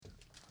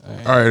All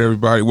right,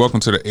 everybody. Welcome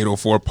to the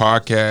 804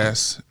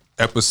 podcast,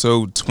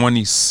 episode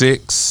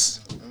 26.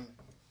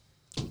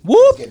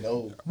 Whoop.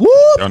 Whoop.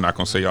 Y'all not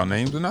going to say y'all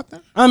names or nothing?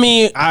 I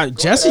mean,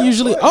 Jesse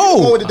usually.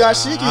 Oh. With the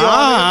dashiki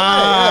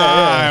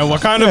What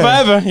kind of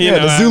forever? You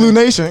know, the Zulu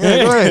Nation.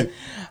 Yeah, go ahead.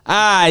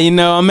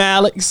 I'm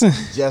Alex.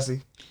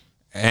 Jesse.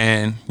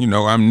 And,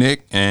 I'm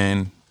Nick.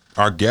 And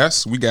our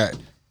guests, we got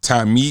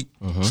Tymik,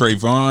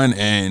 Trayvon,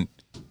 and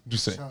you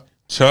say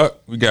Chuck.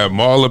 We got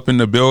Maul up in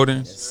the building.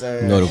 Yes,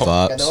 sir. You know the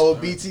vibes. Got the whole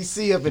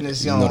BTC up in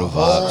this young. You know the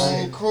vibes.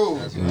 Whole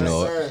crew. You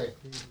know sir.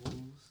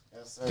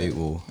 Yes, sir. Big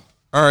woo.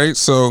 All right,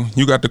 so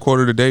you got the quote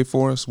of the day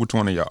for us? Which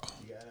one of y'all?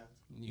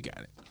 You got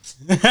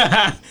it.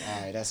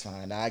 All right, that's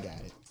fine. I got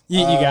it.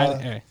 You got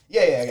it? Hey.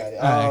 Yeah, I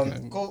got it.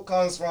 Okay. Quote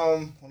comes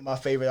from one of my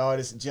favorite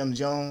artists, Jim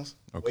Jones.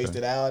 Okay.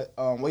 Wasted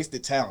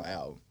Talent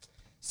album.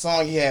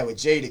 Song he had with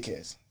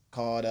Jadakiss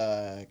called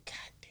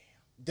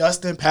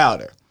Dust and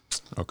Powder.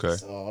 Okay.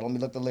 So let me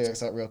look the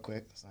lyrics up real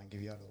quick so I can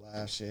give y'all the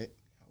live shit.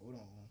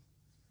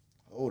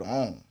 Hold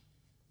on.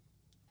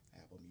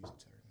 Apple Music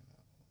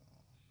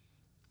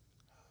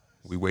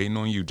We waiting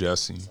on you,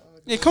 Jesse.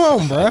 Yeah,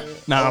 come on, bro.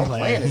 Nah, I'm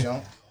playing playing. it,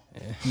 John.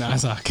 Nah,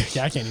 it's all good.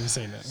 I can't even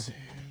say nothing.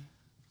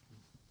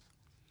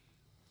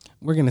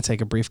 We're going to take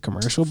a brief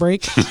commercial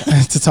break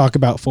to talk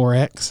about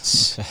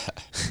Forex.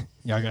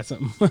 Y'all got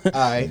something? All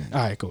right. All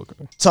right, cool.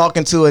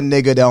 Talking to a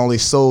nigga that only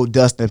sold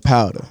dust and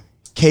powder.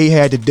 K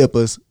had the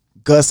dippers,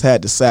 Gus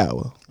had the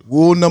sour.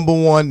 Rule number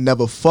one,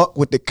 never fuck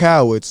with the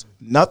cowards.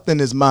 Nothing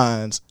is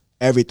mine,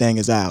 everything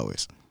is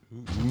ours.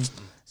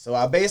 So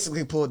I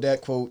basically pulled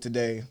that quote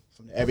today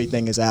from the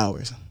Everything is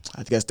Ours.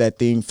 I guess that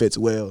theme fits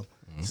well.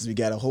 Since we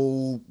got a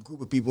whole group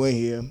of people in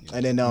here.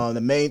 And then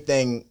the main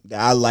thing that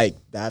I like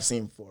that I've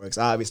seen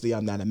Forex, obviously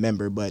I'm not a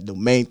member, but the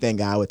main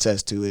thing I would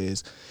attest to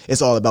is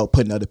it's all about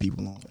putting other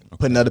people on,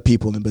 putting other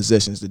people in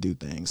positions to do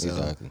things. So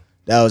Exactly.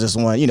 that was just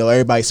one,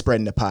 everybody's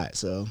spreading the pot.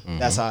 So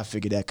that's how I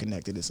figured that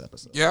connected this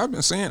episode. Yeah, I've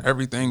been saying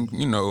everything,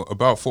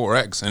 about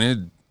Forex, and it.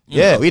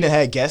 We done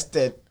had guests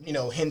that,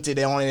 hinted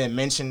on it and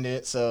mentioned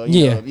it. So,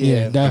 Yeah,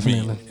 I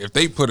definitely. mean, if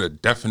they put a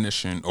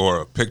definition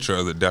or a picture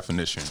of the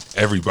definition,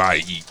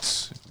 everybody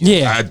eats.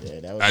 Yeah.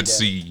 I'd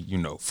see,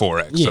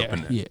 Forex up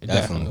in there. Yeah,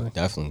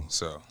 Definitely.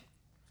 So,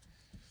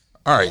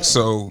 all right.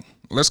 So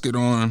let's get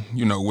on,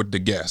 with the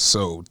guests.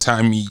 So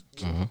Tymik,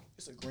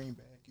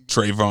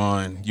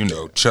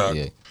 Trayvon, Chuck,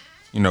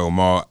 Yeah.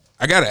 Maul.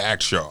 I gotta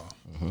ask y'all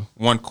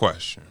one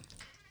question.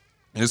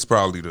 It's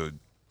probably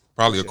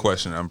a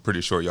question I'm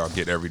pretty sure y'all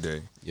get every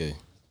day. Yeah.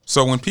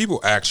 So when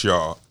people ask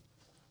y'all,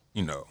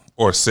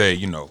 or say,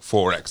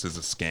 Forex is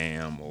a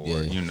scam, or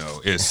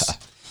it's,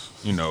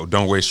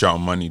 don't waste y'all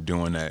money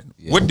doing that.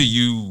 Yeah. What do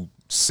you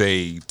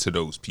say to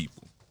those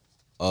people?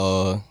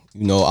 I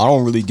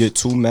don't really get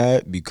too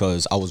mad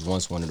because I was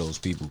once one of those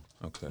people.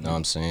 Okay. You know what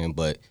I'm saying?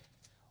 But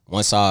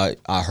once I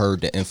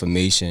heard the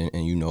information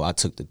and, I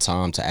took the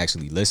time to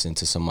actually listen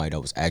to somebody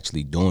that was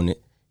actually doing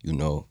it,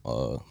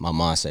 my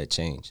mindset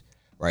changed,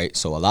 right?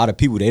 So a lot of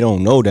people, they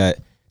don't know that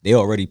they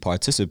already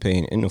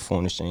participating in the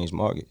foreign exchange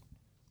market,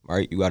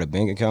 right? You got a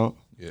bank account.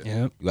 Yeah.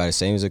 Yep. You got a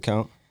savings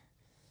account.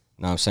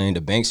 You know what I'm saying?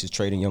 The banks is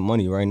trading your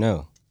money right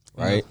now,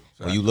 right?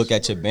 When you look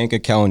at your bank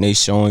account and they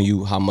showing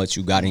you how much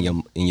you got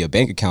in your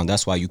bank account,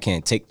 that's why you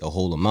can't take the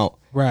whole amount out.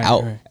 Right. You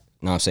know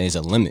what I'm saying? It's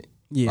a limit.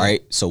 Yeah.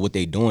 Right. So what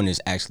they doing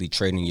is actually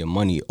trading your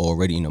money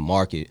already in the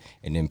market,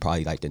 and then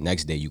probably like the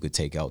next day you could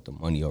take out the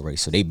money already.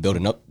 So they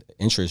building up the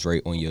interest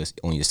rate on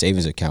your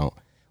savings account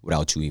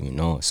without you even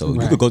knowing. So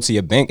you could go to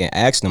your bank and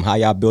ask them how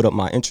y'all build up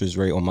my interest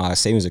rate on my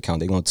savings account.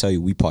 They're gonna tell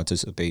you we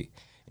participate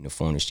in the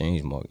foreign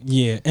exchange market.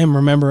 Yeah, and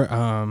remember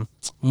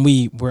when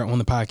we were on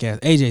the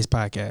podcast, AJ's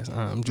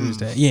podcast, Drew's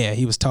dad. Yeah,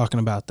 he was talking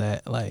about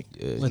that. Like,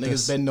 with Niggas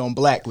this. betting on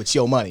black with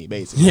your money,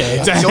 basically. Yeah,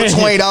 exactly. Your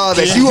 $20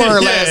 that you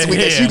earned last week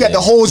that you got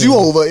to hold you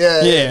over.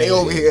 Yeah, they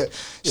over here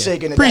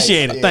shaking the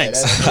Appreciate dice. it.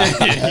 Thanks.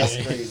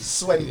 That's crazy.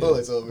 Sweating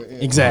bullets over here.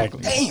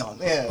 Exactly. Damn,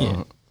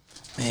 yeah.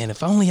 Man,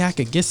 if only I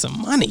could get some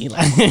money.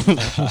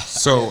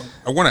 So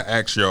I want to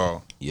ask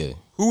y'all, Yeah.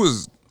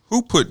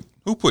 who put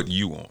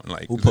you on?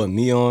 Like, Who put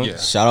me on? Yeah.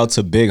 Shout out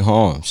to Big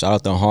Harm. Shout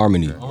out to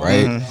Harmony,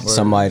 right?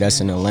 Somebody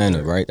that's in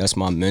Atlanta, right? That's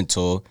my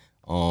mentor.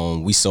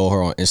 We saw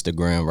her on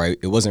Instagram, right?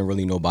 It wasn't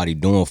really nobody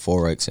doing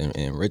Forex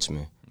in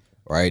Richmond,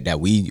 right? That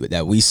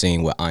we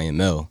seen with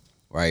IML,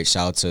 right?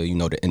 Shout out to,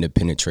 the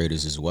independent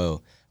traders as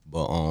well.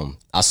 But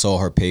I saw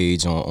her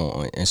page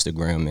on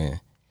Instagram, and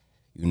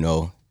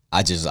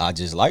I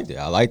just liked it.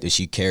 I liked it.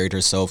 She carried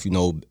herself,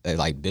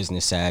 like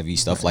business savvy,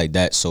 stuff like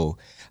that. So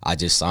I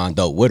just signed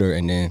up with her,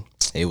 and then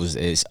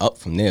it's up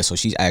from there. So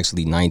she's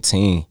actually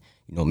 19,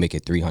 making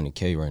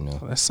 $300K right now.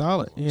 That's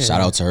solid. Yeah.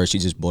 Shout out to her. She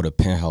just bought a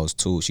penthouse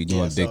too. She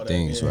doing big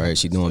things, right?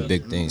 She doing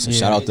big things. So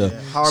shout out to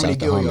Harmony shout out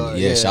to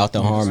Harmony. Yeah, shout out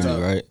to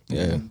Harmony, right?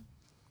 Yeah.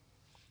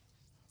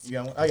 You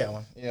got one? I got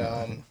one.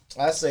 Yeah.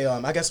 I say,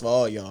 I guess for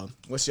all y'all,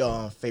 what's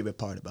your favorite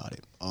part about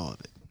it? All of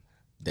it.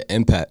 The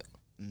impact,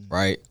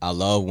 right? I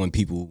love when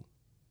people,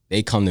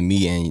 they come to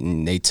me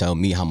and they tell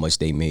me how much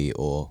they made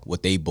or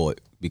what they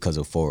bought because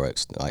of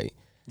Forex. Like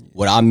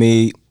what I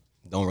made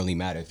don't really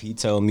matter. If he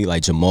tell me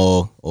like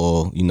Jamal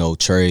or, you know,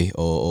 Trey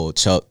or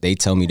Chuck, they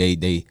tell me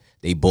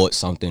they bought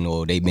something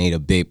or they made a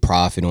big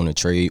profit on a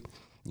trade,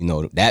 you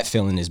know, that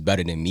feeling is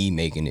better than me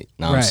making it.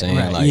 You know what I'm saying?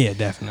 Right. Like, yeah,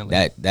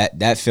 definitely.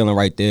 That feeling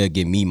right there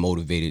get me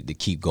motivated to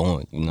keep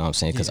going. You know what I'm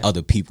saying? Because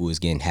other people is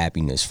getting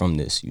happiness from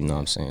this. You know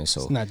what I'm saying?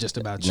 So it's not just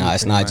about you. Nah,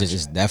 it's not just.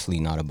 It's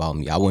definitely not about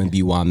me. I wouldn't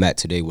be where I'm at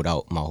today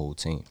without my whole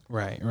team.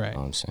 Right. You know what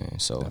I'm saying?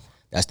 So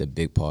that's the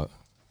big part.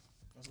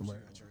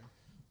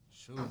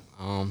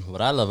 What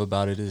I love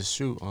about it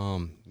is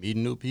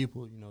meeting new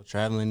people, you know,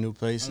 traveling new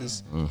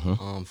places.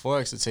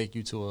 Forex will take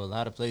you to a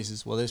lot of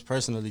places. Well, this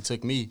personally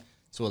took me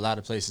to a lot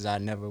of places I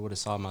never would have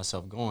saw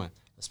myself going,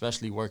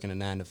 especially working a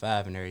 9 to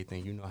 5 and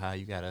everything. You know how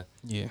you gotta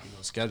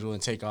schedule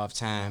and take off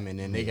time, and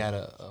then they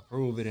gotta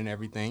approve it and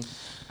everything.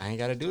 I ain't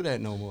gotta do that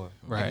no more.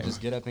 I can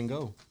just get up and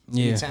go.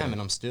 Anytime,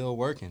 and I'm still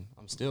working.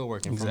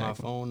 From my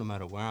phone, no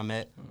matter where I'm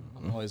at.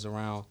 I'm always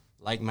around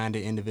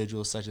like-minded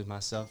individuals such as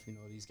myself. You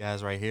know, these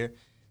guys right here.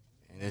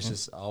 And it's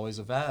just always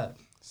a vibe.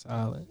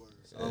 Solid.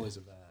 It's always a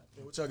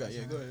vibe. What y'all got?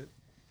 Yeah, go ahead.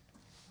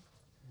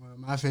 Well,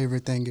 my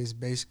favorite thing is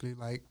basically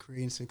like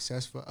creating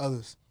success for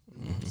others.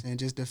 You know what I'm saying?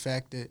 Just the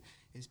fact that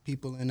it's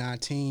people in our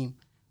team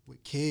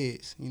with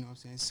kids, you know what I'm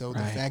saying? So the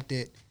fact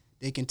that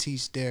they can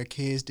teach their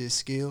kids this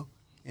skill,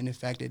 and the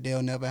fact that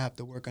they'll never have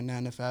to work a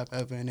 9 to 5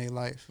 ever in their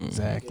life.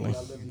 Exactly.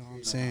 You know what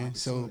I'm saying?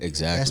 So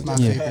Exactly. that's my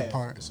favorite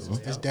part. So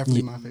it's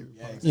definitely my favorite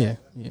part. Yeah.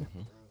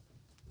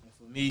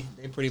 For me,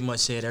 they pretty much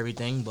said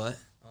everything, but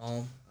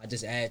I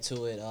just add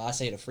to it. I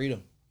say the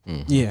freedom.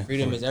 Yeah.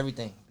 Freedom is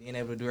everything. Being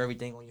able to do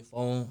everything on your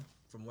phone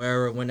from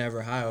wherever,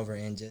 whenever, however,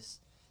 and just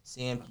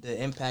seeing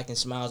the impact and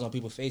smiles on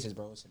people's faces,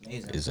 bro. It's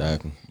amazing.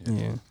 Exactly.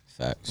 Yeah.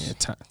 Facts.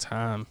 Yeah.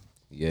 Time.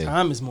 Yeah.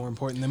 Time is more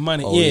important than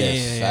money. Oh,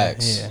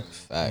 facts. Yeah.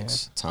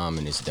 Facts.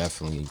 Timing is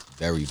definitely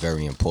very,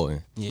 very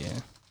important. Yeah.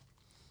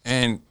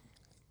 And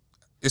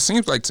it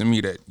seems like to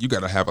me that you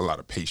got to have a lot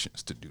of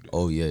patience to do this.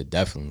 Oh yeah,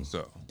 definitely.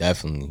 So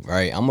definitely,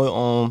 right? I'm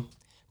gonna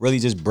really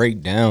just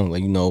break down,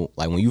 like, you know,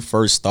 like when you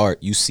first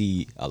start, you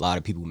see a lot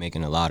of people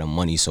making a lot of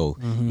money. So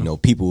you know,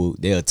 people,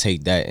 they'll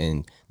take that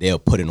and they'll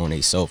put it on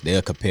themselves.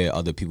 They'll compare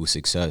other people's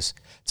success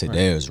to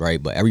theirs,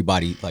 right? But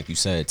everybody, like you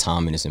said,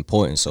 timing is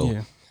important.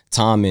 So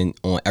timing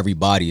on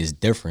everybody is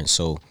different.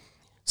 So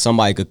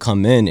somebody could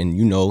come in and,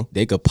 you know,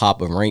 they could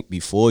pop a rank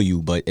before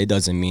you, but it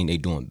doesn't mean they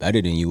doing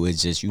better than you.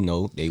 It's just, you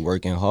know, they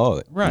working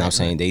hard. You know what I'm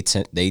saying?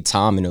 They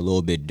timing a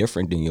little bit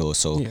different than yours.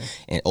 So,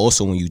 and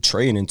also when you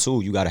trading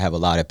too, you got to have a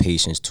lot of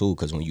patience too,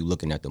 because when you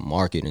looking at the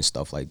market and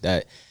stuff like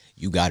that,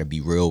 you got to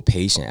be real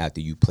patient after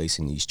you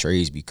placing these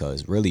trades,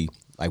 because really,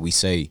 like we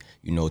say,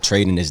 you know,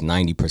 trading is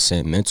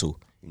 90% mental.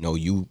 You know,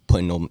 you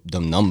putting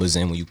them numbers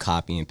in when you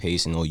copy and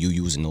pasting, or you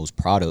using those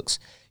products.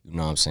 You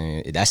know what I'm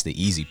saying? That's the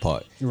easy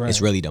part.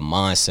 It's really the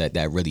mindset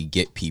that really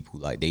get people,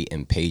 like, they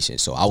impatient.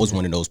 So I was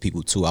one of those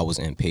people too. I was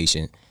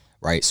impatient,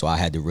 right? So I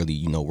had to really,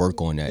 you know,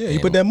 work on that. Yeah, you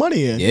put that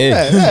money in.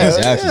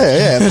 Exactly.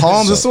 Yeah.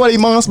 Palms are sweaty,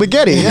 mom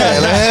spaghetti.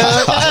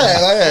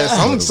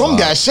 Some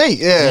got shake.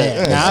 Nah,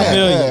 I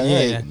feel you.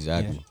 Yeah.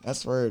 Exactly.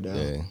 That's word, though.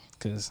 Yeah.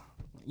 Cause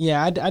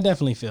I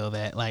definitely feel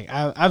that. Like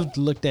I've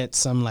looked at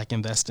some like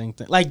investing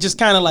like just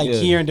kind of like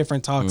hearing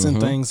different talks and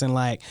things, and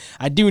like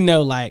I do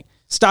know like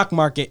stock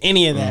market,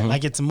 any of that,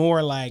 like it's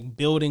more like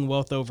building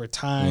wealth over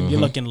time. You're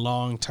looking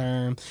long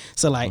term.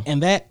 So like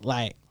and that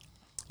like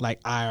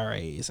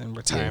IRAs and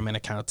retirement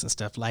accounts and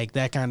stuff, like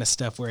that kind of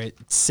stuff where it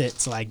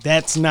sits, like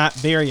that's not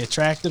very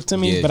attractive to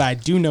me, but I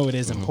do know it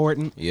is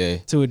important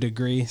to a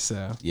degree.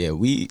 So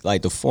we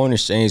like the foreign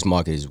exchange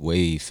market is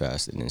way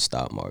faster than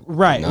stock market. You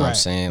know what I'm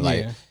saying?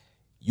 Like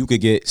you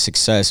could get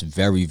success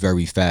very,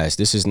 very fast.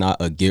 This is not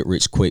a get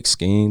rich quick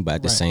scheme, but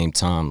at the same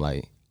time,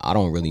 like, I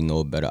don't really know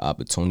a better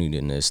opportunity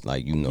than this.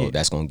 Like, you know,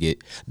 that's going to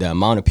get the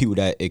amount of people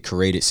that it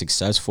created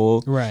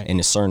successful in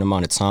a certain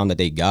amount of time that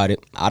they got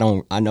it.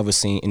 I never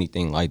seen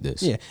anything like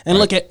this. Yeah. And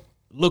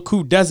look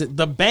who does it,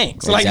 the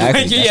banks. Exactly.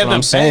 Like, that's what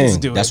I'm saying.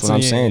 That's what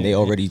I'm saying. They yeah.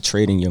 already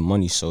trading your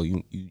money. So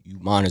you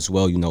might as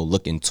well, you know,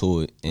 look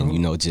into it and, you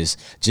know, just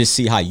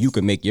see how you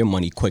can make your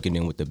money quicker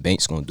than what the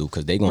bank's going to do,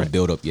 because they're going to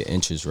build up your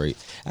interest rate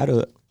at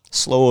a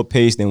slower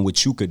pace than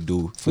what you could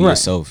do for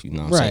yourself, you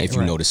know what I'm saying, if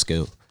you know the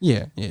skill.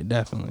 Yeah,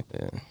 definitely.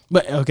 Yeah.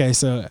 But okay,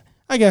 so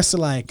I guess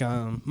like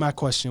my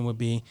question would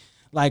be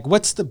like,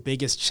 what's the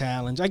biggest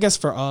challenge? I guess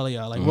for all of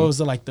y'all, like what was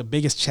the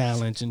biggest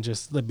challenge in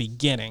just the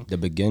beginning? The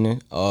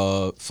beginning,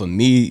 for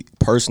me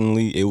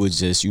personally, it was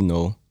just, you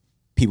know,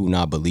 people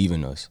not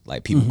believing us,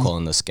 like people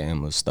calling us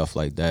scammers, stuff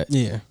like that.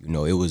 Yeah, you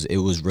know, it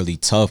was really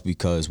tough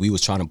because we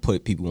was trying to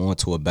put people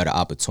onto a better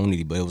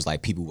opportunity, but it was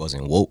like people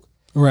wasn't woke.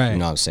 Right. You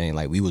know what I'm saying?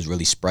 Like we was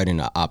really spreading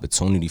the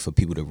opportunity for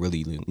people to really,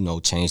 you know,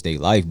 change their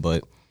life,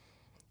 but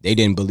they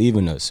didn't believe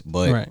in us.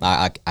 But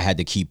I had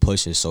to keep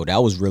pushing. So that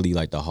was really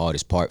like the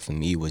hardest part for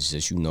me, was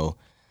just, you know,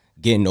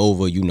 getting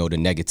over, you know, the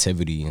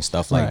negativity and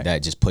stuff like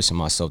that, just pushing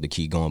myself to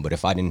keep going. But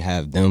if I didn't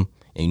have them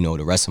and, you know,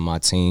 the rest of my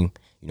team,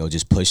 you know,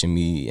 just pushing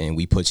me and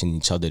we pushing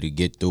each other to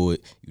get through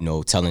it, you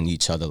know, telling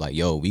each other like,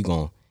 yo, we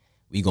gonna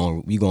we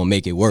gonna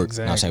make it work.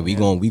 Exactly. You know what I'm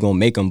saying? We gonna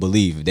make them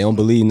believe. If they don't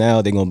believe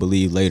now, they gonna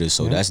believe later.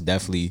 So that's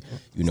definitely,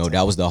 you know,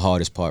 that was the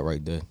hardest part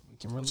right there. You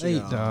can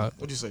relate, dog.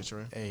 What'd you say,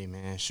 Trey? Hey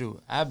man,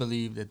 shoot. I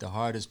believe that the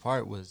hardest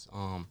part was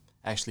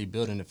actually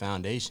building the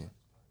foundation.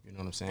 You know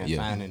what I'm saying? Yeah.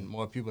 Finding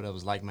more people that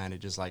was like-minded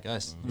just like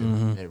us.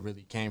 That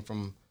really came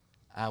from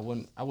I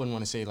wouldn't want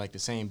to say like the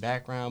same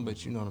background,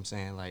 but you know what I'm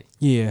saying? Like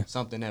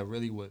something that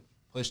really would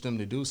push them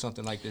to do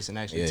something like this and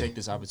actually take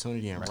this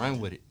opportunity and run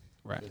with it.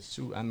 Right.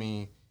 Shoot, I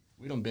mean,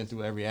 we done been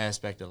through every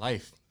aspect of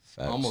life.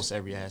 Facts. Almost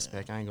every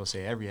aspect. I ain't gonna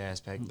say every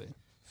aspect, but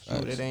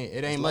shoot,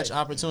 it ain't much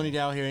opportunity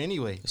out here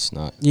anyway. It's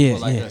not. Yeah,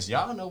 Like yeah. us.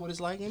 Y'all know what it's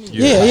like anyway.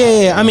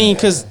 Yeah. I mean,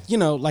 because, you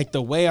know, like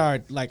the way our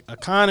like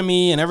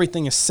economy and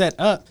everything is set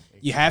up,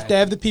 you have to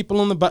have the people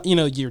on the, you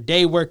know, your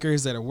day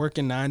workers that are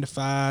working 9 to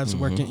 5s,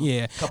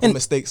 working, Couple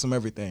mistakes from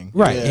everything.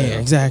 Right,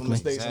 exactly.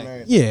 Mistakes from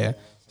everything. Yeah.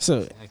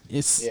 So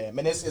it's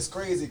man, it's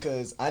crazy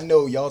because I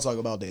know y'all talk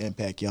about the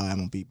impact y'all have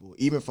on people,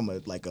 even from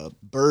a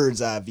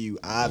bird's eye view.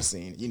 I've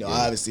seen, you know,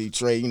 obviously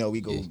Trey, you know,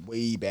 we go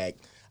way back.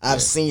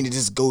 I've seen it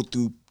just go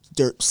through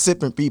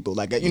different people.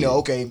 Like, you know,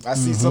 okay, I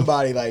see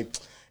somebody like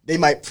they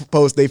might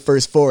post their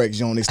first Forex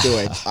joint. They still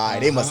like, all right,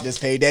 they must have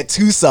just paid that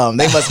 $2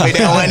 They must pay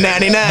that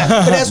 $199.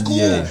 But that's cool.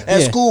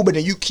 That's cool. But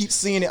then you keep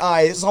seeing it. All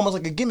right, it's almost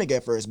like a gimmick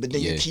at first. But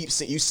then you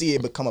see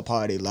it become a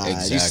part of their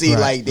lives. Exactly. You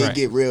see like they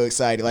get real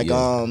excited. Like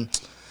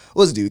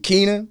what's the dude,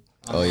 Keenan?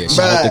 Oh yeah,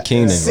 shout out to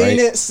Keenan,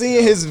 right?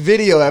 Seeing his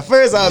video at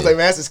first, I was like,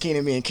 man, that's just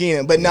Keenan being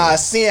Keenan. But nah,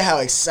 seeing how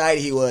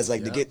excited he was,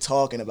 like to get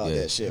talking about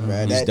that shit,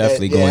 bro. He's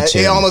definitely going It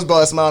chairman. almost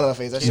brought a smile on my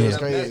face. That shit was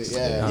crazy.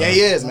 Yeah,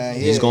 he is, man.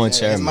 He's going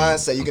chairman. His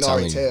mindset, you can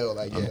already tell.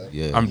 Like,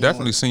 I'm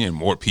definitely seeing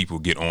more people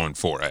get on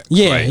Forex.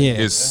 Yeah, like, yeah.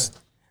 It's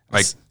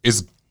like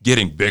it's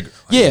getting bigger.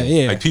 Yeah,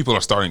 yeah. Like people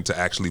are starting to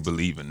actually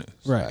believe in this.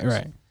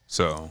 right.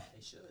 So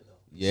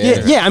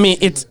Yeah. I mean,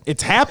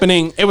 it's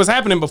happening. It was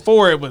happening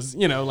before it was,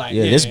 you know, like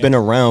it's been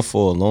around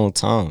for a long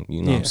time.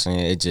 You know what I'm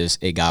saying?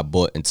 It got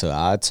brought into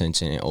our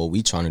attention, and all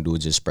we trying to do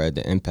is just spread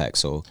the impact.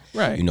 So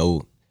you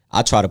know,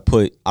 I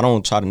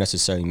don't try to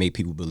necessarily make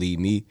people believe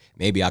me.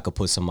 Maybe I could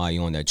put somebody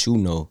on that you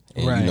know,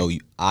 and you know,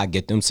 I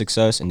get them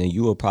success, and then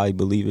you will probably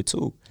believe it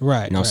too.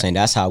 Right. You know what I'm saying?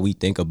 That's how we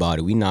think about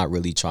it. We not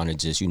really trying to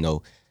just, you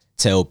know,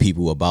 tell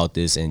people about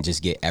this and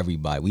just get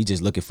everybody. We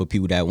just looking for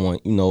people that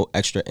want, you know,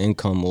 extra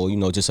income or, you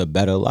know, just a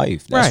better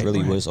life. That's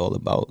really what it's all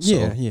about. So,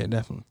 Yeah,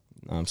 definitely.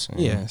 You know what I'm saying?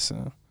 Yeah,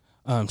 so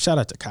shout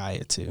out to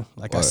Kaya too.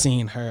 Like I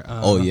seen her.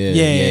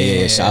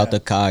 Yeah. Shout out to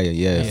Kaya.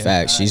 Yeah,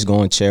 facts. She's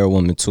going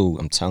chairwoman too.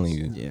 I'm telling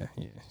you. Yeah.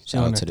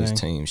 Shout out to this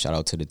team. Shout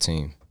out to the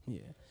team.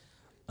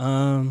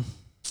 Yeah.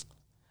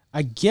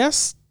 I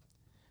guess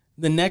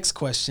the next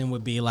question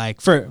would be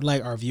like for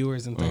like our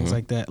viewers and things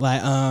like that.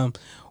 Like,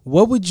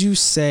 what would you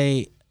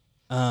say?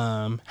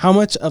 How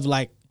much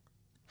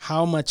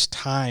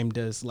time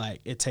does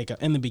like it take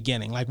up in the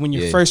beginning? Like when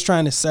you're first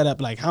trying to set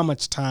up, like how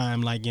much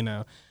time, like, you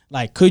know,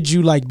 like could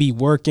you like be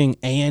working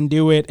and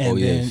do it?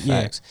 And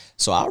facts.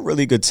 So I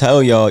really could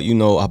tell y'all, you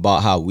know,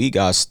 about how we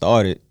got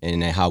started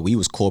and then how we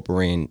was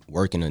incorporating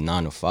working a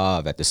 9 to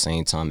 5 at the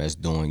same time as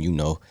doing, you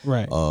know,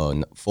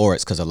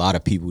 Forex. Because a lot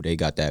of people, they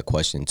got that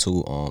question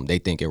too. They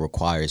think it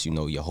requires, you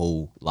know, your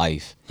whole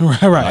life.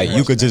 Right.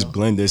 You could just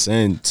blend this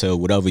into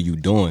whatever you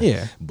doing.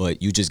 Yeah.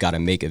 But you just got to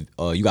make it,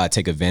 you got to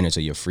take advantage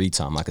of your free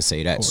time. I could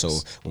say that. So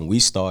when we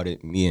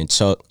started, me and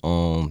Chuck,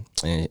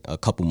 and a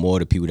couple more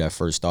of the people that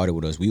first started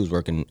with us, we was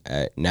working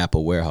at Napa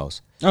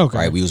warehouse. Okay.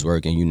 Right. We was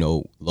working, you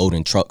know,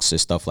 loading trucks and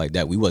stuff like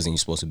that. We wasn't even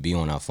supposed to be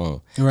on our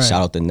phone. Right.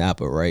 Shout out to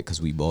Napa, right?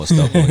 Because we bossed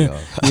up on y'all.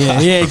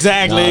 Yeah,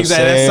 exactly.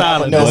 Exactly. That's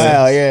solid. No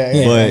how,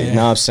 But you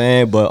know what I'm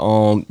saying? But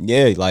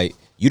like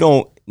you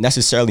don't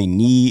necessarily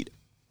need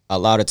a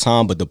lot of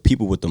time, but the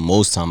people with the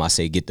most time, I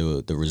say, get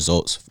the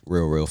results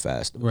real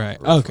fast. Right.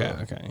 Okay.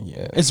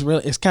 Yeah. It's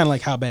really, it's kind of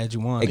like how bad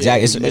you want.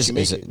 Exactly.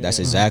 That's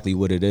exactly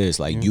what it is.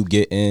 Like you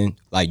get in,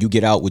 like you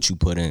get out what you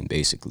put in,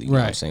 basically. You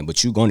know what I'm saying?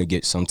 But you're going to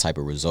get some type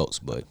of results.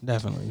 But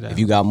definitely. If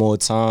you got more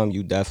time,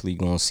 you definitely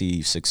going to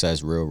see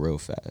success real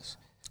fast.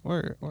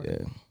 Word.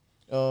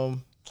 Yeah.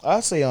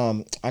 I'd say,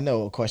 I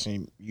know a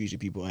question usually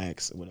people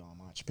ask with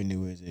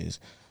entrepreneurs is,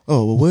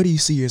 oh, well, where do you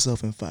see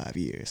yourself in 5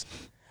 years?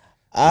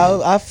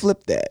 I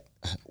flipped that.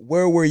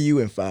 Where were you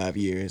in 5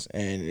 years?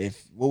 And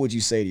what would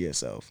you say to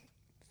yourself?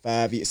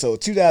 5 years. So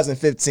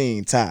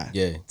 2015 Ty.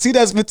 Yeah.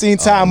 2015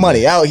 Ty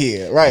money out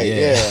here. Right.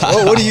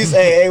 Yeah. What do you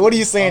say? Hey, what are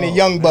you saying to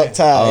Young Buck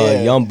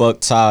Ty? Young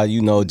Buck Ty,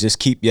 you know, just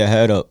keep your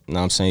head up. You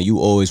know what I'm saying? You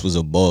always was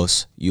a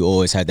boss. You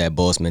always had that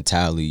boss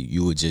mentality.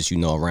 You were just, you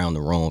know, around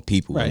the wrong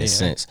people in a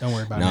sense. Don't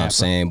worry about it. You know what I'm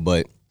saying?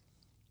 But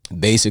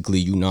basically,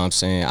 you know what I'm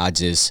saying?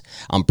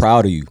 I'm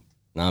proud of you.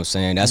 You know what I'm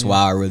saying? That's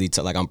why I really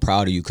I'm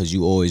proud of you because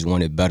you always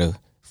wanted better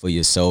for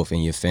yourself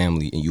and your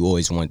family, and you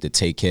always wanted to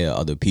take care of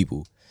other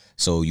people.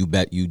 So you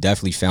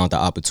definitely found the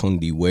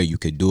opportunity where you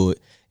could do it,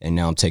 and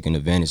now I'm taking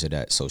advantage of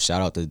that. So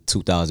shout out to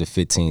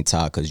 2015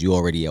 Ty, because you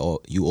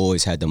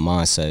always had the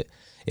mindset.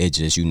 It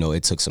just, you know,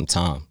 it took some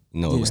time.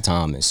 You know, it was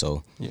timing.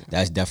 So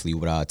that's definitely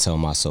what I tell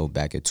myself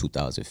back in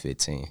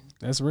 2015.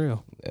 That's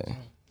real. Yeah.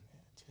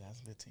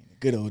 2015.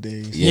 Good old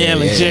days. Yeah,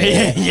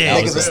 legit.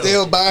 Yeah. Niggas are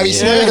still Bobby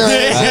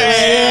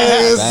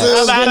Yeah.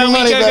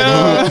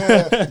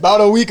 Smith.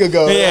 About a week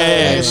ago.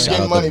 Yeah. Getting Shout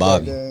out to money back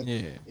Bobby. then.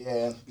 Yeah.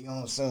 Yeah, be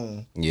on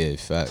soon. Yeah,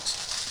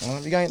 facts.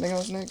 You got anything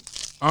else, Nick?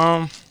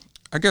 I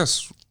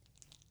guess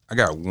I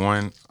got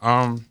one.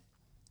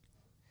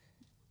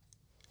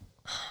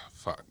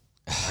 Fuck.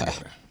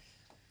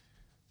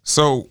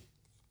 So,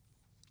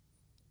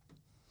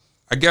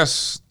 I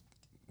guess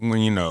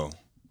when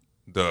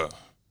the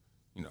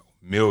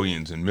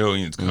millions and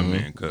millions come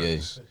in,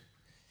 because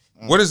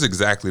what is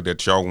exactly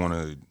that y'all want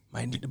to?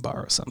 Might need to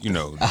borrow something.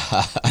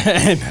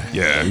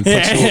 Yeah.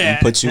 We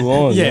put you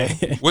on. Yeah.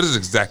 Man. What is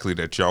exactly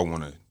that y'all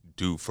want to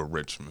do for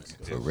Richmond?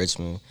 For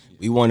Richmond,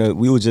 we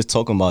were just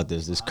talking about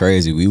this. It's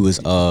crazy. We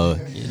was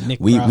Nick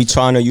we Prophet.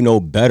 trying to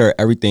better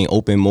everything,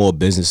 open more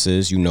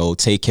businesses,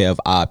 take care of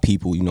our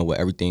people, with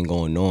everything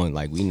going on.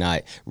 Like, we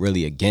not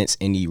really against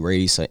any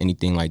race or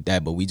anything like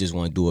that, but we just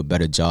want to do a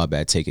better job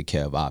at taking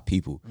care of our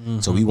people.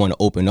 So we want to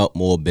open up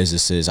more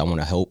businesses. I want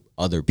to help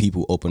other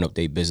people open up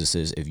their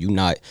businesses. If you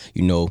not,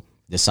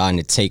 deciding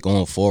to take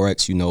on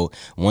Forex,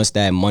 once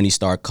that money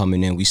start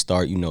coming in, we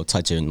start,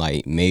 touching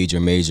like major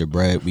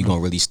bread. We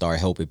gonna really start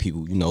helping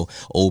people,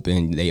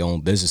 open their own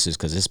businesses,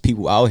 because there's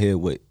people out here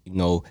with,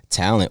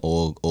 talent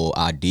or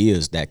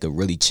ideas that could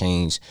really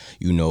change,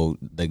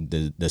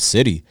 the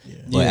city.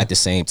 But at the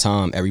same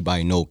time,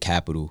 everybody know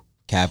capital.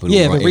 Yeah,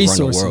 run the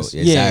resources. the world.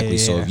 Yeah, Exactly.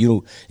 yeah, So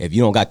yeah. if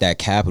you don't got that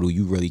capital,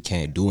 you really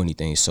can't do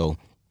anything. So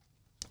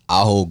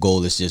our whole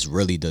goal is just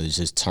really to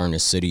just turn the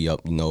city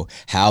up,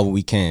 how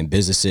we can,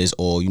 businesses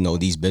or,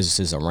 these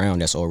businesses around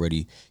that's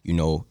already,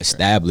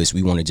 established.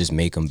 We want to just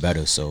make them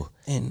better. So,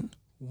 And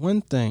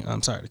one thing,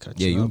 I'm sorry to cut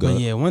you you off, good.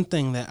 but yeah, one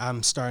thing that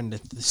I'm starting to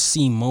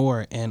see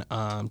more, and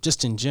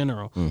just in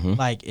general,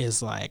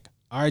 is like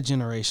our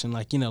generation,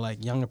 like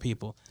younger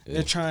people,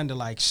 they're trying to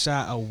like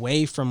shy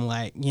away from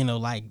like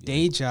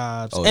day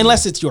jobs,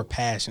 unless it's your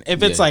passion.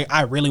 If it's like,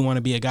 I really want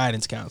to be a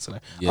guidance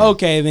counselor,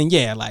 okay, then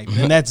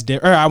then that's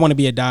different. Or I want to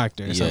be a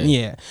doctor or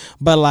something,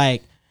 But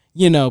like,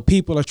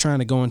 people are trying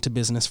to go into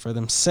business for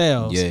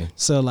themselves. Yeah.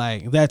 So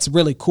like, that's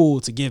really cool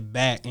to give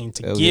back and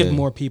to give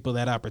more people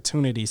that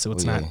opportunity, so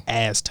it's not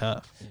as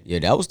tough. Yeah,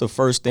 that was the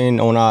first thing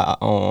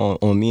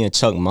on me and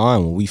Chuck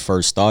mind when we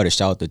first started.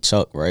 Shout out to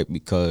Chuck, right?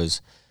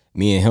 Because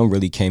me and him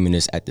really came in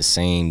this at the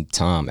same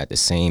time, at the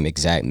same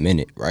exact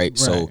minute, right?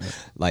 So,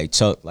 like,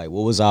 Chuck, like,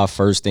 what was our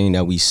first thing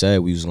that we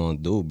said we was gonna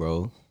do,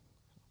 bro?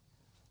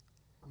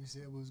 We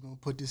said we was gonna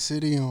put the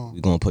city on.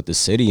 We gonna put the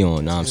city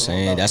on, know what I'm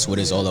saying? That's what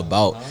it's all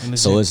about.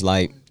 So it's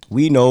like,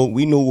 we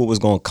knew what was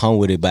gonna come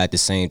with it, but at the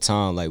same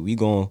time, like, we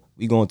gonna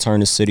turn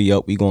the city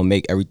up. We gonna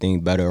make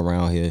everything better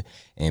around here,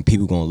 and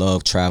people gonna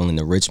love traveling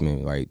to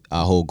Richmond, right?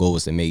 Our whole goal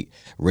is to make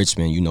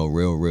Richmond,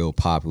 real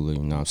popular, you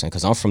know what I'm saying?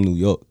 Because I'm from New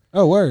York.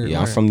 Oh, word.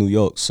 Yeah, I'm from New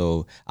York,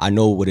 so I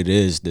know what it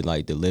is to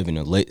live in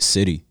a lit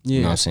city.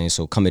 You know what I'm saying?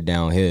 So coming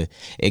down here,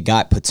 it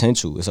got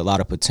potential. There's a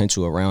lot of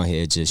potential around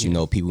here. Just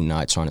people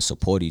not trying to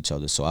support each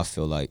other. So I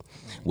feel like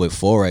with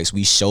Forex,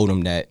 we showed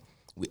them that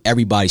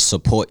everybody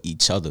support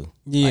each other.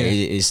 Yeah, like,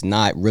 it's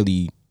not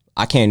really.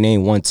 I can't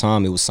name one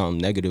time it was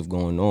something negative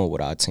going on with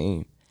our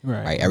team.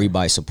 Right. Like,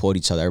 everybody support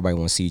each other. Everybody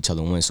want to see each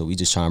other win. So we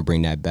just trying to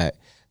bring that back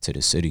to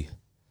the city.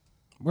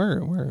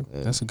 Word.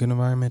 That's a good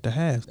environment to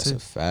have, That's too. a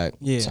fact.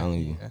 Yeah. I'm telling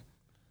you.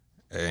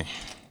 Hey,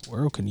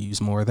 World can use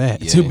more of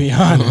that, to be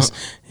honest.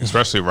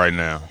 especially right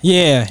now.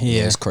 Yeah.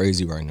 Yeah, it's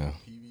crazy right now.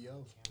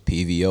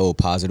 PVO,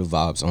 positive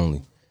vibes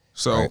only.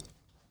 So,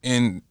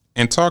 in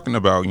talking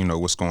about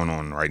what's going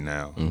on right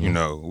now,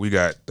 we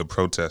got the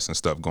protests and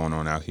stuff going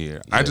on out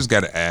here. I just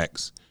got to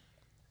ask,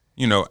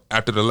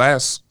 after the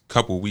last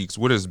couple of weeks,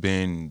 what has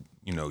been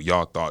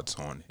y'all thoughts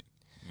on it?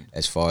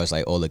 As far as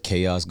like all the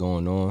chaos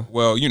going on.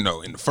 Well, in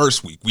the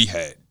first week we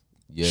had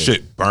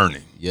shit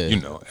burning.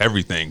 Yeah.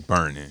 Everything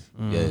burning.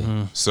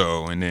 Yeah.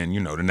 So, and then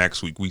the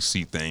next week we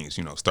see things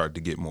start to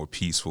get more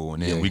peaceful,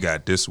 and then we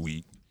got this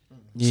week.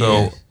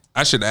 So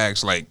I should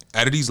ask, like,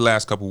 out of these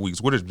last couple of weeks,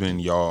 what has been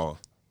y'all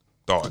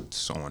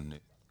thoughts on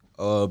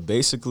it?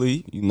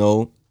 Basically,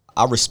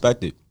 I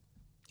respect it.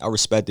 I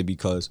respect it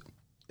because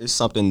it's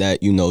something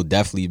that,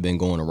 definitely been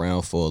going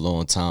around for a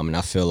long time. And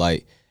I feel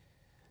like,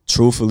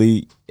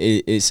 truthfully,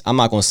 I'm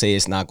not going to say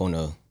it's not going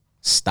to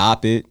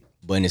stop it,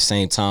 but in the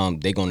same time,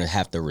 they're going to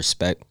have to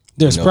respect.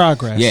 There's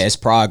progress. Yeah, it's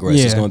progress.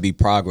 Yeah. It's going to be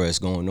progress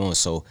going on.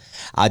 So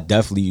I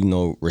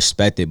definitely,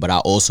 respect it. But I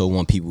also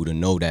want people to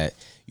know that,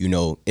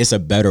 it's a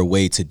better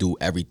way to do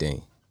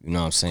everything. You know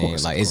what I'm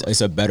saying? Like,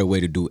 it's a better way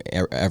to do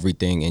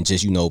everything, and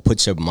just,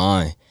 put your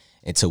mind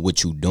into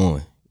what you're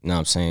doing. You know what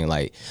I'm saying?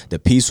 Like, the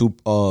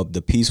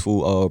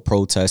peaceful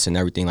protests and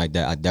everything like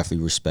that, I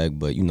definitely respect.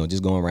 But,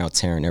 just going around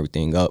tearing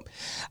everything up,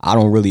 I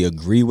don't really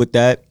agree with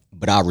that.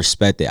 But I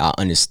respect it. I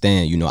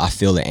understand. I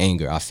feel the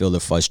anger. I feel the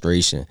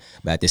frustration.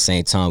 But at the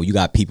same time, you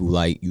got people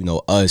like,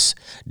 us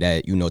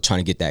that, trying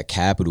to get that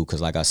capital. Because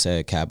like I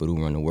said, capital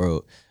run the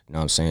world. You know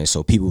what I'm saying?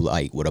 So people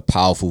like with a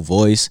powerful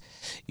voice,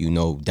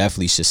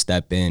 definitely should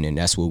step in. And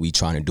that's what we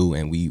trying to do.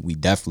 And we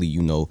definitely,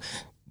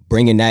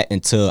 bringing that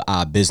into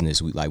our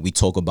business. We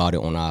talk about it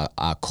on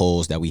our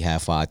calls that we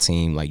have for our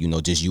team. Like, you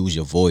know, just use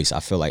your voice. I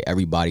feel like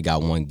everybody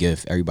got one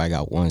gift. Everybody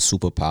got one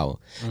superpower,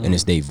 and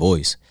it's their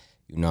voice.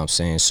 You know what I'm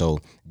saying? So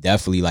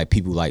definitely, like,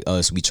 people like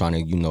us, we trying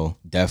to, you know,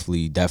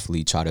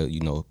 definitely try to,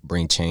 you know,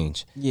 bring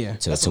change. Yeah,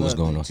 to what's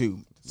going on. Too.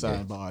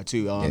 Sidebar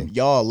too.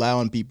 Y'all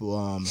allowing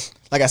people,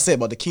 like I said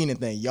about the Keenan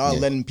thing, y'all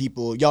letting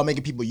people, y'all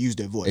making people use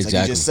their voice. Exactly.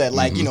 Like you just said,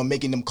 like, you know,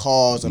 making them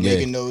calls or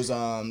making those,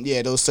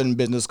 those certain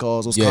business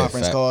calls, those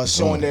conference calls,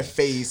 showing their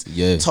face,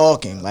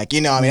 talking. Like,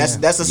 you know, I mean,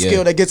 that's a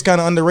skill that gets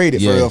kind of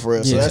underrated for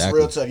real. So that's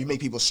real tough. You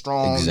make people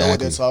strong, know what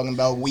they're talking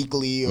about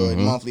weekly or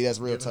monthly. That's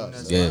real tough.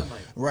 So.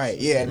 Right.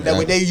 Yeah. That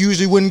way they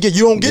usually wouldn't get.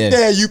 You don't get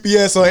that at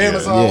UPS or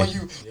Amazon when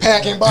you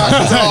packing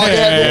boxes all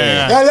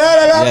day.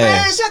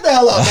 Man, shut the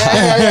hell up,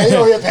 man. You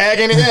know you're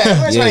packing it.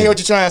 I'm trying to hear what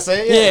you're trying to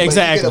say. Yeah,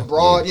 exactly. You get a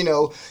broad, you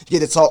know, you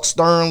get to talk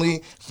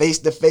sternly, face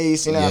to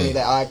face. You know what I mean?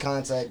 That eye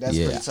contact. That's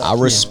pretty tough.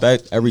 I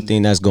respect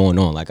everything that's going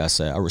on. Like I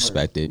said, I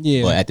respect it.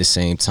 Yeah. But at the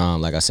same time,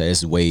 like I said,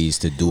 it's ways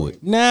to do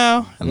it.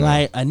 Now,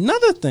 like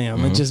another thing,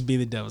 I'm gonna just be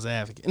the devil's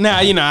advocate.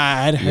 Now, you know,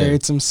 I'd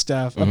heard some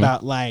stuff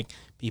about like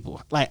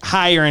people like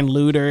hiring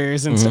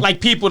looters and stuff,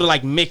 like people to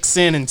like mix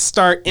in and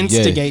start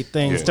instigate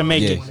things to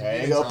make it.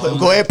 There you go.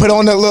 Go ahead, put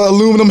on that little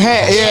aluminum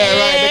hat. Yeah,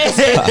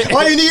 right.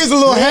 All you need is a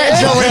little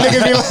hat, Joe, and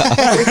niggas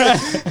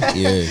be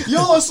like,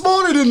 y'all are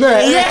smarter than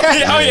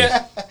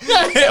that.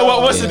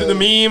 What's it? The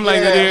meme?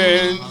 Like,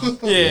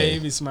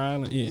 you be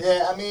smiling.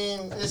 Yeah, I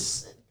mean,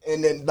 it's.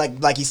 And then,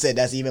 like he said,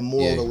 that's even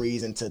more of a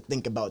reason to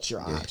think about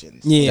your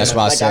options. Yeah, that's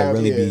why I said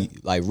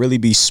really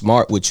be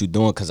smart what you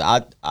doing, because I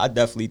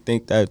definitely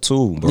think that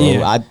too, bro.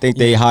 Yeah. I think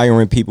they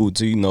hiring people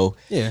to, you know,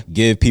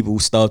 give people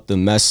stuff to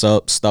mess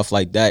up, stuff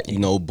like that, you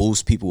know,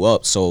 boost people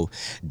up. So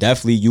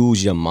definitely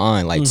use your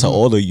mind. Like to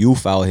all the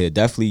youth out here,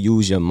 definitely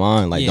use your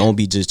mind. Like don't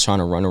be just trying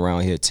to run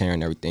around here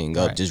tearing everything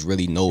up. Just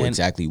really know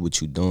exactly what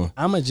you're doing.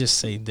 I'ma just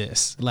say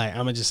this.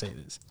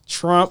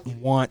 Trump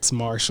wants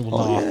martial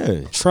law.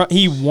 Trump,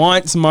 he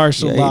wants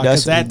martial law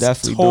because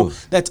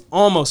that's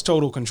almost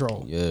total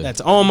control.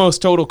 That's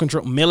almost total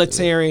control.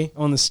 Military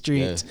on the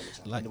streets,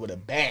 like with a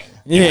bang.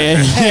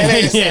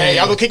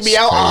 Y'all gonna kick me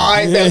out? All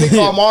right, they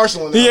call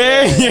martial.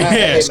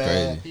 That's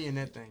crazy. He in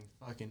that thing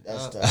fucking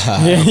up.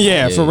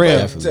 For real.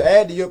 Definitely. To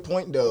add to your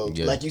point though,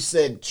 like you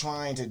said,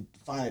 trying to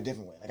find a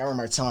different way. Like I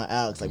remember telling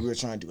Alex, like we were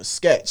trying to do a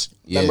sketch.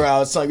 Remember I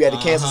was telling you we had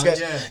to cancel sketch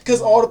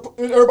because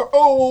everybody,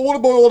 what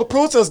about all the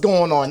protests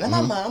going on? And in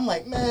my mind, I'm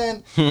like,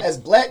 man, as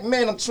black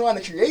men, I'm trying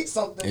to create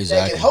something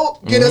that can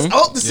help get us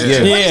out the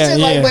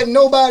situation. But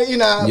nobody, you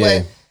know,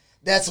 like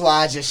that's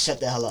why I just shut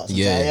the hell up.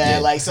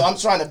 Like so, I'm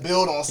trying to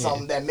build on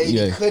something that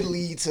maybe could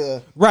lead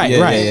to like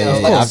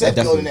I said,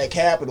 building that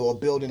capital or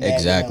building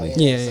that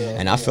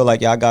And I feel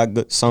like y'all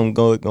got something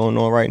going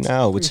on right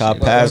now with y'all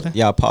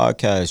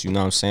podcast. You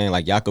know what I'm saying?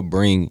 Like y'all could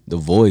bring the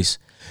voice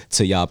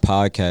to y'all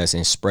podcast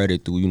and spread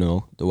it through, you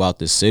know, throughout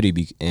the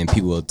city, and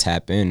people will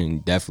tap in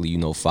and definitely, you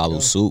know, follow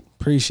suit.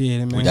 Appreciate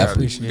it, man.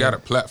 We got a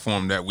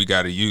platform that we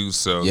got to use,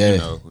 so you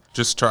know,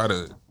 just try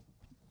to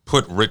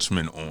put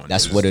Richmond on.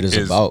 That's what it is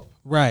about.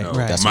 Right.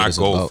 That's my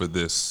goal for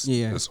this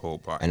whole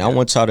podcast. And I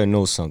want y'all to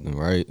know something,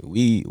 right?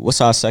 What's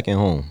our second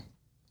home?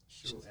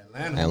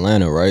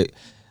 Atlanta, right?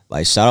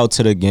 Like, shout out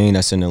to the gang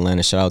that's in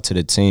Atlanta. Shout out to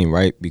the team,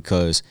 right?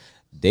 Because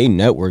they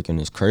networking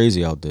is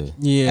crazy out there.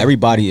 Yeah.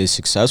 Everybody is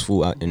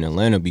successful out in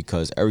Atlanta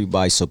because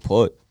everybody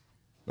support. You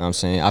know what I'm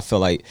saying? I feel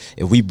like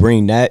if we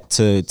bring that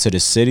to the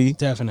city.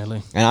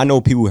 Definitely. And I know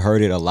people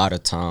heard it a lot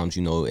of times,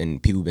 you know,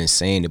 and people been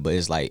saying it, but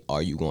it's like,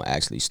 are you going to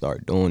actually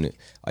start doing it?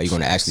 Are you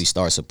going to actually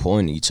start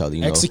supporting each other?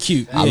 You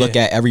Execute. Know? I look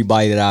at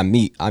everybody that I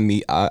meet.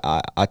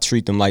 I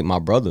treat them like my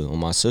brother or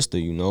my sister,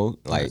 you know,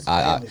 like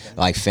I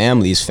like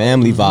family. It's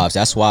family vibes.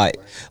 That's why,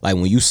 like,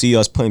 when you see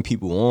us putting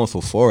people on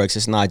for Forex,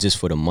 it's not just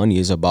for the money.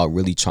 It's about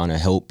really trying to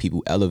help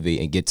people elevate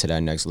and get to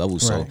that next level.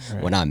 So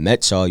when I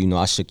met y'all, you know,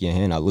 I shook your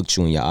hand, I looked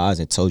you in your eyes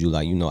and told you,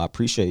 like, you know, I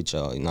appreciate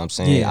y'all. You know what I'm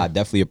saying? I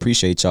definitely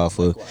appreciate y'all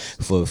for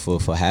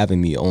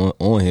having me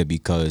on here,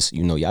 because,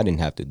 you know, y'all didn't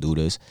have to do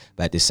this,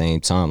 but at the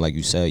same time, like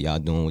you said, y'all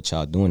doing what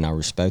y'all doing. I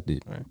respect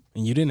it. Right.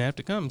 And you didn't have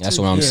to come. That's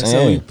what I'm saying.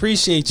 So we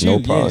appreciate you. No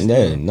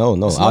problem. No.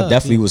 I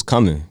definitely was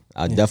coming.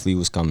 I definitely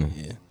was coming.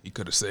 Yeah. He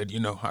could have said, you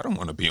know, I don't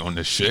want to be on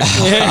this shit.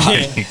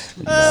 Day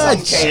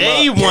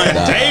one.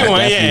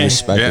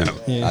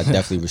 I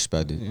definitely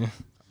respect it.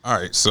 All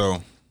right.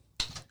 So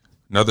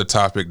another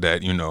topic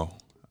that, you know,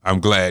 I'm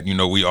glad, you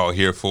know, we all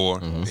here for.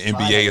 The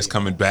NBA is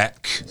coming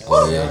back.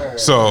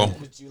 So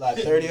July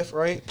 30th,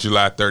 right?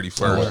 July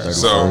 31st.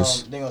 So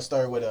they're gonna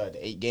start with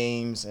the 8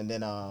 games and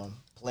then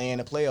playing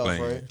the playoffs,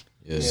 right?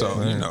 Yeah.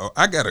 So you know,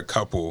 I got a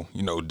couple,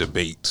 you know,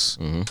 debates.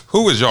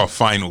 Who is your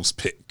finals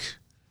pick?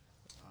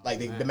 Like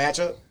the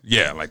matchup?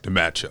 Yeah, like the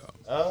matchup.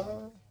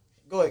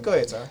 Go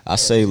ahead, sir. I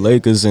say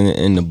Lakers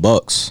and the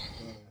Bucks.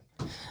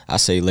 I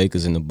say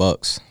Lakers and the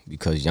Bucks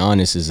because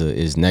Giannis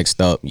is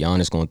next up.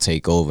 Giannis gonna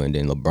take over, and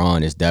then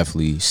LeBron is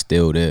definitely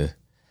still there.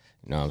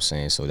 You know what I'm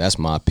saying? So that's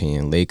my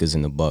opinion. Lakers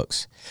and the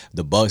Bucks.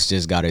 The Bucks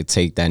just got to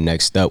take that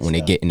next step when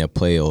they get in the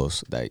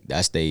playoffs. Like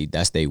that's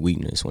they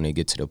weakness. When they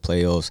get to the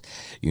playoffs,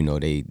 you know,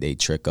 they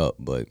trick up.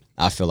 But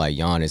I feel like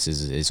Giannis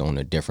is on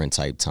a different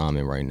type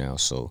timing right now.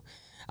 So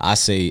I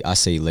say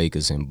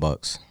Lakers and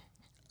Bucks.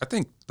 I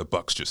think the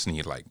Bucks just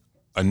need like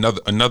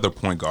another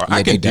point guard. Yeah,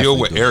 I can deal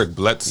with do. Eric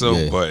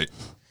Bledsoe, but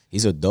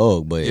he's a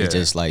dog. But it's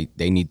just like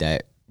they need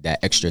that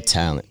extra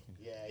talent.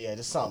 Yeah,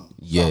 just something.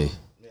 Yeah. Something.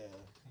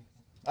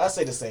 I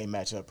say the same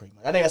matchup pretty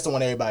much. I think that's the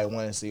one everybody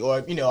wanted to see.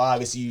 Or, you know,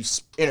 obviously you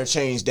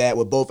interchange that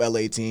with both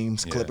LA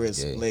teams,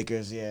 Clippers,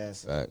 Lakers,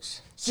 yes.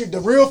 Facts. Shoot,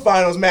 the real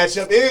finals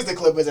matchup is the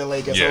Clippers and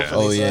Lakers. Yeah.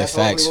 Hopefully. Oh, yeah,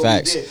 facts.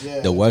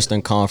 Yeah. The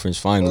Western Conference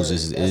Finals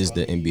is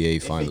the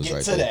NBA Finals get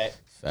right to there. that.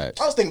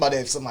 Facts. I was thinking about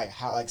that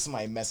if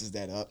somebody messes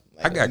that up.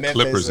 Like I got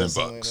Memphis Clippers or and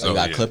something Bucks. like You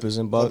So, got Clippers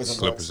and Bucks?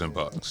 Clippers and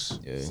Bucks.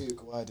 Yeah. See what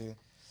Kawhi do.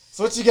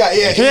 So what you got?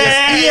 ESPN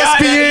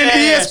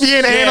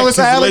analyst,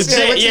 Alex.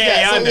 legit. What you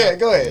Yeah, got? I So, know.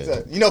 go ahead.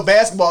 So, you know,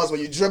 basketball is when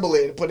you dribble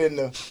it and put it in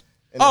the.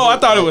 I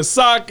thought it was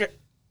soccer.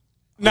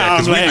 No,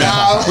 Because I'm playing.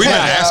 we've been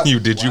asking you,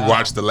 did you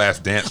watch The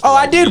Last Dance? Oh,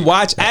 I did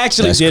watch. I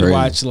actually That's did crazy.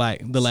 watch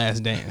like The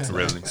Last Dance.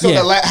 Really? So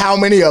Yeah. how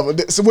many of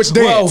them? So which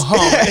Whoa, dance? hold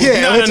on.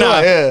 Yeah, which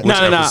one? Yeah. No.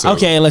 episode?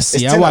 Okay, let's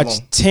see. It's I 10 of watched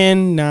them.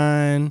 10,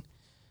 9. I'm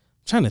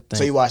trying to think.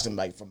 So you watched them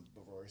like from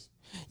before.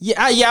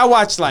 Yeah, I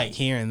watched like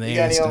here and there. You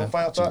got and any stuff.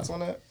 final thoughts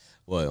on that?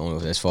 What,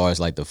 as far as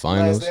like the Last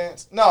finals?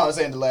 Dance? No, I was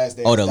saying the Last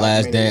Dance. Oh, the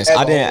Last documentary. Dance. As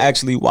I a didn't whole.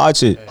 actually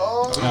watch it.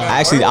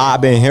 Actually,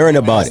 I've been hearing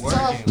about it.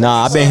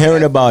 Nah, I've been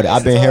hearing about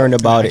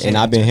it. And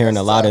I've been hearing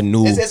a lot of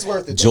new It's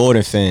worth it, though.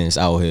 Jordan fans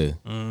out here.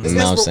 You know what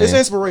I'm It's saying?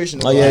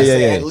 inspirational. Oh, yeah.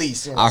 At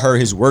least. You know. I heard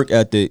his work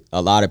ethic.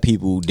 A lot of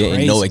people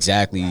didn't know Crazy.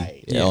 exactly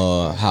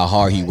how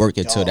hard he worked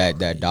until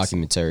that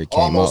documentary came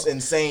Almost up.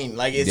 insane.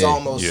 Like it's Yeah.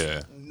 almost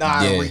Yeah.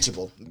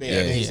 non-reachable.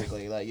 Yeah,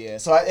 basically. Like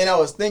So I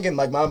was thinking,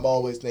 like my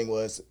always thing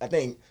was, I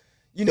think,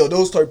 you know,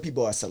 those type of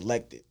people are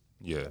selected.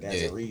 Yeah.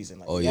 That's a reason.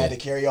 Like Oh, you yeah. had to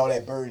carry all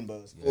that burden, but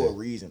it's for a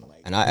reason.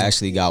 Like And I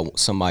actually got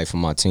somebody from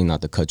my team,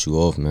 not to cut you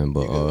off, man,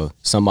 but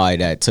somebody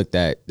that took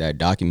that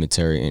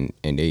documentary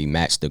and they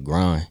matched the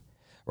grind,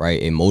 right?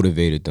 It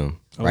motivated them,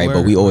 right?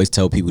 But we always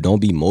tell people,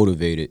 don't be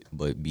motivated,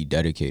 but be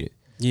dedicated.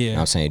 You know what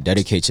I'm saying?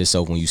 Dedicate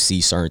yourself when you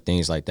see certain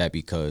things like that,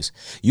 because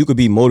you could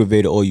be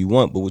motivated all you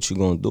want, but what you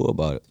going to do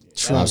about it?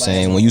 You know what I'm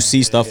saying? When you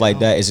see stuff like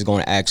that, it's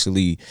going to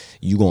actually,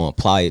 you going to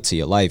apply it to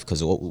your life,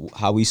 because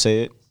how we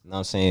say it, you know what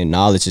I'm saying?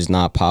 Knowledge is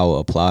not power.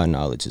 Applied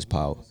knowledge is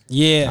power.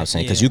 Yeah. You know what I'm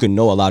saying? Because you can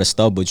know a lot of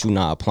stuff, but you're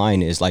not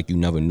applying it. It's like you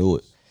never knew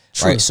it.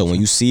 Right? So when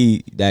you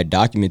see that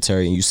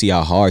documentary and you see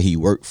how hard he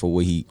worked for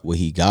what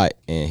he got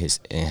and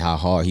how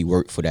hard he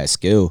worked for that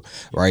skill,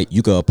 right?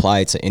 You can apply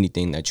it to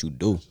anything that you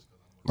do.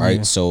 Right.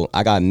 Yeah. So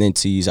I got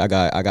mentees, I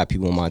got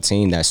people on my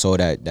team that saw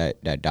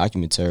that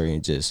documentary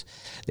and just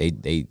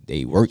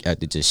they work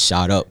ethic just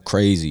shot up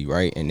crazy,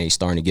 right? And they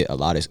starting to get a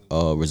lot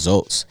of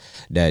results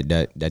that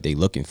they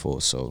looking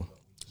for. So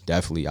I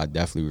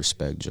definitely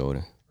respect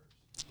Jordan.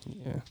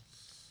 Yeah.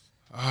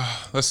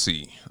 Let's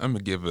see. I'm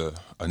gonna give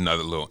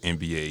another little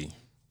NBA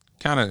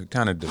kind of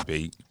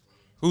debate.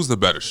 Who's the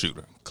better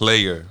shooter,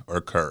 Clay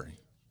or Curry?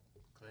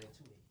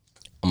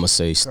 I'm gonna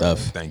say Steph.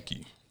 Thank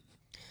you.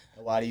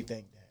 why do you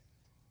think that?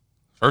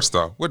 First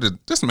off,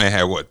 this man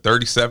had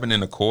 37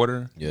 in a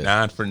quarter,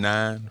 9 for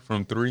 9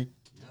 from 3.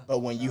 But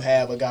when you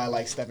have a guy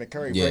like Stephen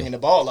Curry bringing the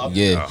ball up,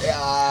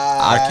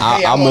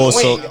 I'm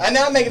also. I'm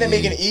not making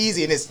it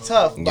easy and it's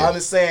tough, but I'm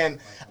just saying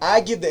I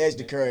give the edge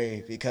to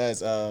Curry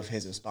because of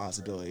his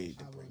responsibility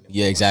to bring the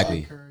ball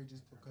exactly.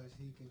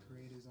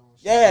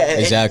 Yeah,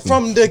 exactly.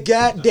 From the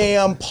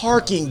goddamn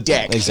parking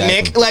deck,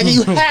 Nick. Like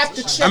you have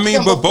to check. I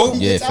mean, but both of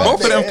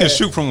them can shoot.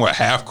 shoot from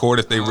half court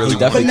if they really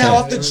want. But now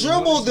off the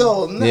dribble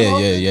though,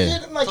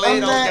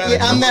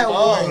 Like, I'm not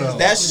worried.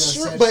 That's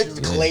true,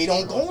 but Clay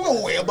don't go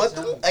nowhere. But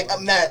I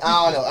don't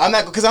know. I'm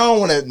not because I don't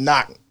want to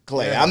knock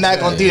Clay. I'm not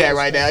gonna do that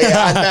right now.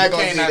 Yeah, I'm not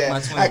gonna do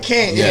that. I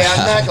can't. Yeah,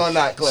 I'm not gonna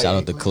knock Clay. Shout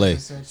out to Clay.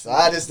 So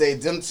I just say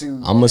them two.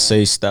 I'm gonna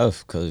say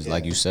Steph because,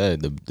 like you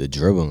said, the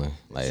dribbling,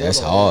 like that's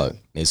hard.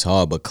 It's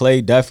hard, but Clay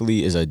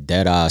definitely is a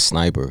dead eye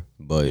sniper.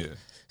 But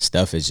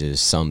Steph is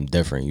just something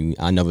different.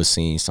 I never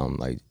seen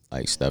something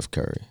like Steph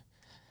Curry.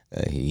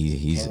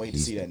 He's Can't wait to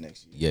see that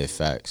next year. Yeah,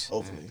 facts.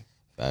 Hopefully.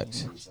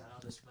 Facts.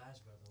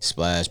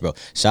 Splash, bro.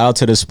 Shout out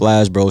to the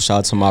Splash, bro. Shout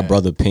out to my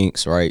brother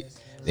Pinks, right?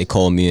 They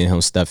called me and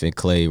him Steph and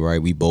Clay,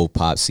 right? We both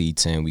pop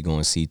C10. We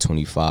going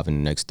C25 in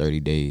the next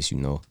 30 days, you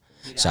know.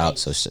 Shout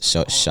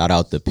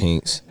out to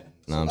Pinks.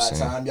 You know what I'm saying?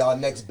 By the time y'all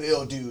next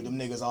bill due, them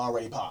niggas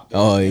already popped.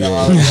 Oh, yeah.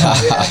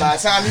 By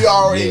the time you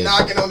already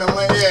knocking on the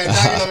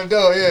knocking on the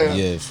door,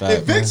 Yeah,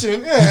 fact,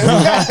 eviction,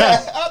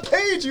 I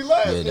paid you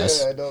last.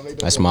 Yeah,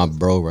 that's my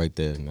bro right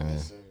there, man.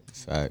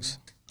 Facts.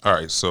 All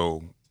right,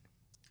 so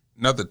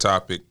another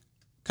topic,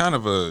 kind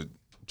of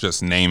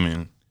just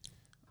naming.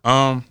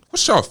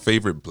 What's your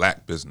favorite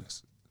black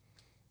business?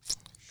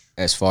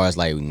 As far as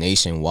like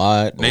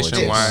nationwide?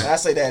 Nationwide. I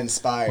say that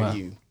inspired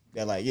you.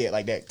 That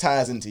like that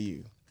ties into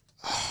you.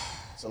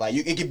 So like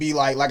it could be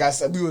like I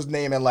said, we was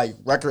naming like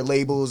record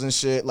labels and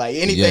shit, like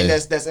anything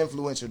that's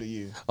influential to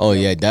you. Oh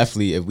yeah,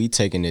 definitely. If we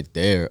taking it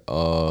there,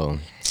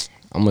 I'm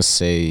gonna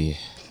say,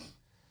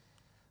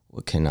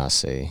 what can I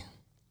say?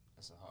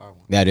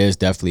 That is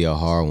definitely a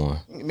hard one.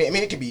 I mean,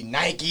 it could be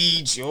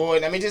Nike,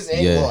 Jordan. I mean, just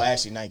any. Well,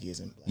 actually, Nike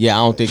isn't black. Yeah, I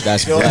don't think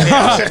that's black.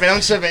 I'm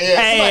tripping. Yeah,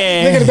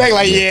 hey, nigga in the back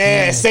like,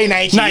 say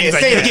Nike.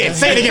 Say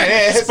it again.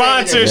 Yeah,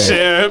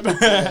 sponsorship.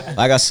 Yeah.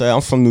 Like I said,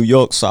 I'm from New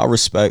York, so I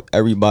respect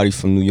everybody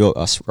from New York.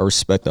 I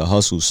respect the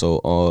hustle.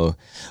 So,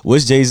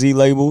 what's Jay-Z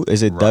label?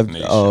 Is it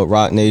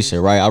Rock Nation?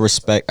 Right. I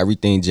respect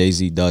everything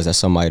Jay-Z does. That's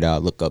somebody that I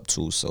look up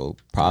to. So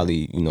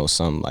probably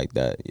something like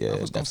that. Yeah,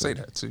 I was gonna say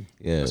that too.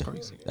 Yeah, that's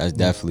crazy. That's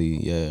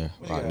definitely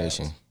Rock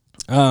Nation.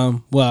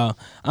 Well,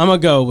 I'm gonna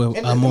go with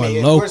a more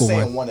local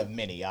one. One of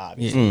many,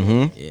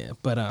 obviously. Yeah,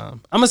 but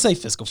I'm gonna say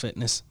Physical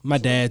Fitness. My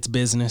dad's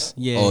business.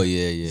 Yeah. Oh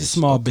yeah. He's a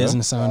small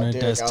business owner,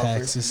 does Alford,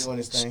 taxes. doing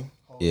his thing.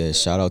 Yeah,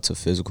 shout out to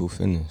Physical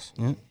Fitness.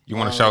 Yeah. You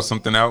want to shout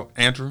something out,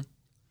 Andrew?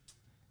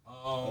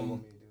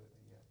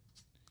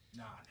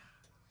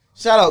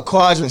 Shout out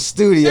Quadrant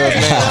Studios,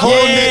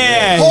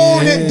 man.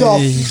 Hold it the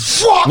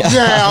fuck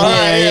down.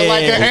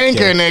 Like an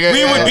anchor, nigga.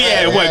 We would be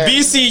at what,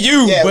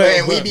 BCU? Yeah, but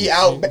man, we'd be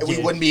out. We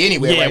wouldn't be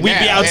anywhere. Yeah, right we'd now.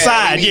 be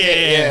outside.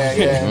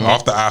 Yeah.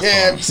 Off the iPhone.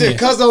 Yeah, shit,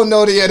 cuz don't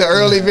know the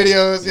early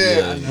videos.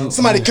 Yeah.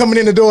 Somebody coming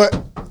in the door.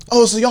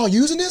 Oh, so y'all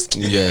using this?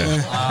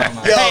 Yeah.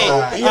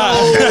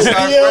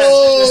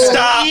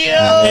 Stop.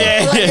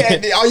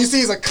 Yo. All you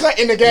see is a cut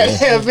in the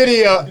goddamn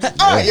video. All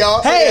right,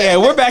 y'all. Hey,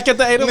 we're back at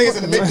the 8 niggas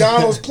in the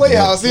McDonald's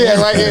Playhouse.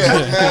 Yeah, right here.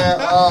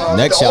 Man,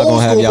 next, y'all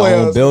gonna have your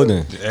own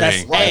building. Hey.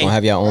 Y'all gonna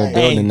have your own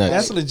building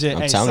next. That's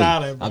legit.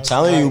 I'm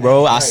telling you,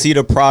 bro. I see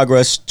the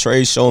progress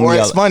Trey showed me.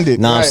 Forex funded.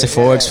 Nah, I'm saying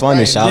Forex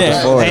funded. Shout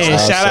out to Forex. Hey,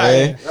 shout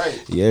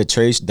out. Yeah,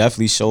 Trey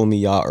definitely showed me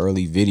y'all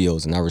early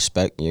videos, and I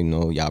respect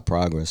y'all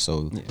progress.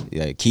 So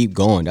yeah, keep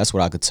going. That's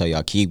what I could tell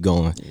y'all. Keep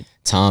going.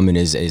 Timing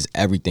is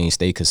everything.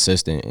 Stay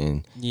consistent,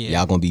 and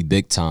y'all gonna be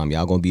big time.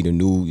 Y'all gonna be the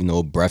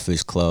new,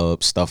 Breakfast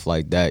Club, stuff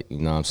like that. You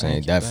know what I'm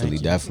saying? Definitely.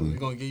 We're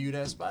gonna give you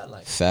that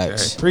spotlight.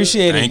 Facts.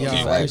 Appreciate it, Thank y'all.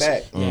 you. Right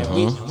back. Yeah,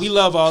 we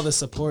love all the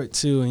support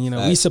too, and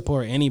we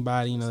support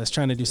anybody that's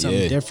trying to do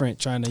something different,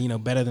 trying to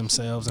better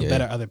themselves and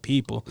better other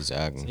people.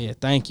 Exactly. So, yeah,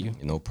 thank you.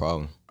 No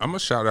problem. I'm gonna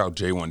shout out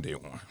J1 Day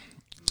One,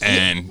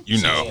 and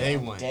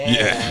Damn. got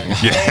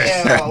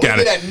We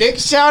it. did a Nick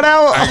shout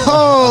out.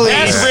 Holy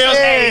That's shit. real.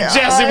 Hey,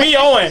 Jesse, we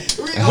owing.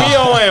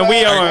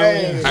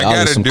 I Y'all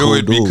gotta some do cool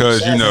it dudes.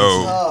 because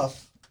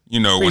Tough.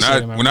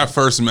 Appreciate it, man. when I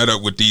first met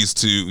up with these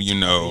two,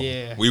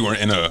 we were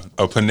in a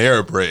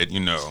Panera Bread,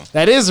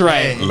 That is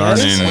right.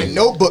 learning. With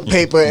notebook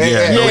paper.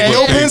 Yeah, No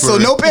notebook pencil,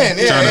 paper. no pen.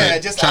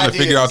 Trying to ideas.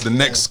 figure out the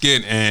next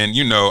skit, and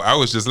I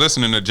was just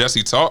listening to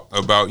Jesse talk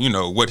about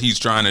what he's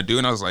trying to do,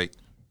 and I was like,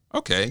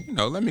 okay,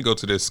 let me go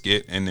to this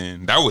skit, and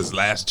then that was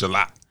last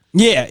July.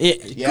 Yeah,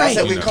 I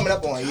said we coming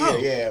up on a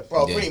year,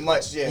 bro, pretty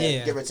much,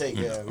 give or take,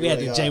 We had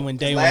the J1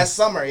 Day One. last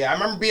summer, I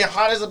remember being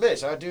hot as a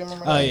bitch. I do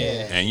remember. Oh, that.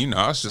 yeah. And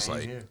I was just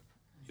like,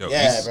 yo, Bro,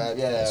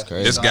 That's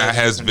crazy. this guy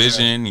has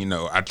vision.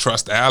 I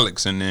trust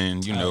Alex, and then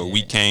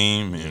we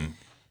came, and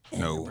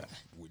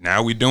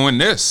now we doing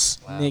this.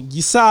 Nick,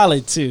 you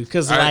solid too,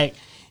 because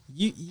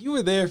you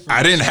were there for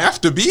I didn't have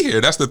to be here.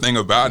 That's the thing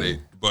about it.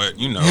 But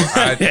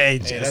Hey,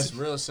 That's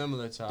real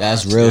similar to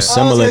That's real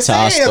similar to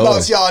our It ain't story.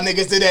 about y'all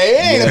niggas today.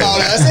 It ain't about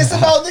us. It's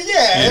about the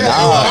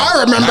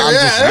I remember.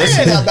 It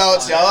ain't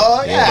about y'all.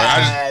 But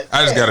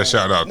I just got to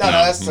shout out. No,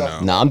 that's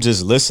Nah, I'm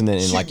just listening,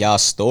 and like y'all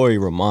story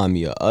remind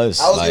me of us.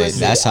 I was Like gonna say,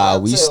 that's how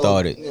we too.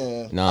 started.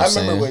 Yeah. Know what I I'm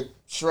saying? remember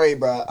with Trey,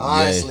 bro.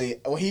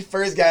 Honestly, when he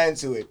first got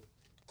into it,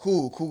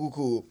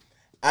 cool.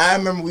 I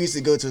remember we used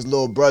to go to his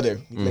little brother.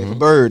 He played for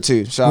Bird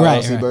too. Shout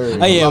out to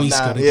Bird. Oh yeah, we used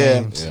to go to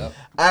games.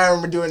 I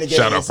remember doing the game.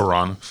 Shout out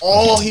Piranha.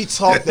 All he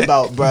talked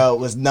about, bro,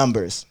 was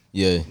numbers.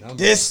 Yeah.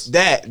 This,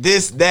 that,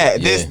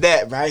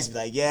 bro. I used to be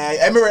like,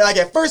 I remember, like,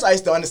 at first I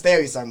used to understand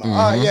what he's talking about.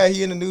 All right,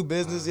 he in a new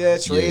business,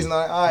 trades, and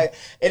all right.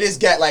 It just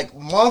got, like,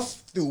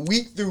 month through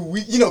week,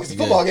 because the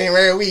football game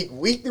every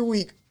week through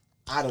week.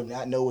 I do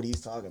not know what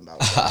he's talking about.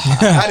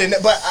 I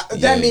didn't, but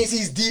that means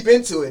he's deep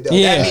into it, though.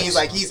 Yeah. That means,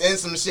 like, he's in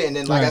some shit, and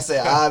then, like I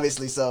said,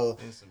 obviously, so,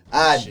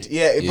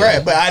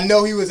 bro, but I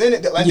know he was in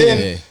it, though. And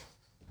then,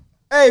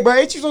 hey, bro,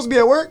 ain't you supposed to be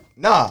at work?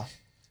 Nah.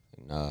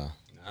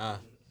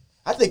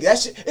 I think that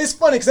shit, it's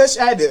funny because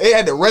that shit it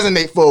had to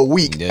resonate for a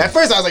week. Yeah. At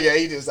first I was like,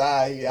 he just,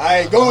 I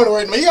ain't going to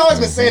work. He always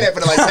been saying that for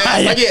like,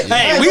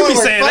 hey, we be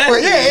saying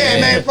that.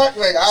 Man, fuck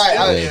work. All right,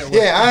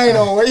 I ain't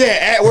on work.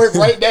 At work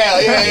right now.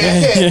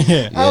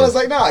 I was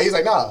like, nah. He's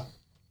like, nah,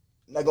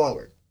 I'm not going to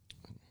work.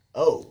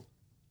 Oh,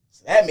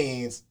 so that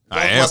means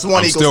I'm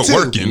still still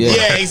working.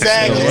 Yeah,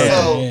 exactly.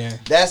 So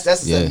that's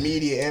the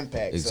immediate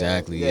impact.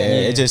 Exactly. So,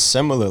 It's just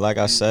similar, like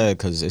I said,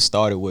 because it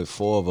started with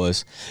 4 of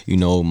us,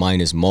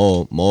 minus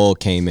Maul. Maul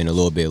came in a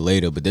little bit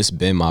later, but this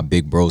been my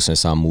big bro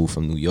since I moved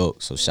from New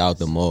York. So shout out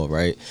to Maul,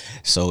 right?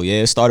 So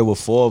it started with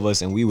 4 of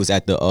us, and we was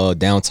at the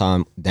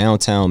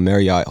downtown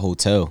Marriott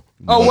Hotel.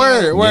 Oh,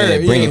 word.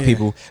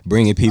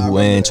 Bringing people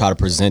in, try to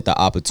present the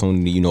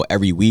opportunity,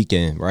 every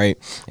weekend, right?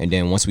 And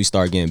then once we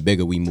start getting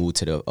bigger, we moved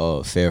to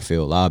the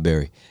Fairfield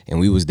Library, and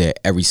we was there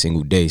every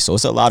single day. So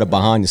it's a lot of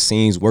behind the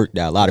scenes work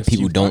that a lot of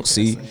people don't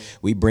see.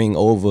 We bring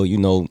over,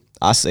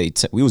 I say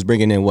we was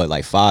bringing in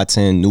like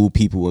 5-10 new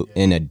people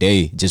in a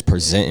day, just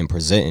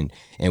presenting,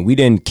 and we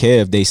didn't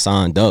care if they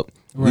signed up.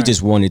 We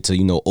just wanted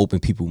to, open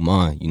people's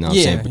mind, what I'm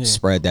saying?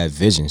 Spread that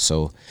vision.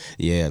 So,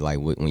 yeah, like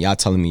when y'all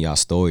telling me y'all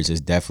stories,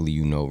 it's definitely,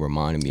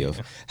 reminding me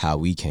of how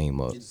we came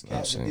up.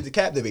 It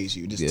captivates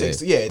you. Just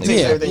takes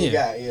everything you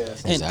got. Yeah.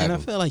 And I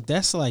feel like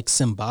that's like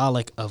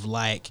symbolic of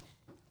like,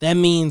 that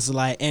means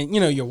like, and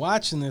you're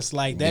watching this,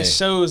 like that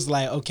shows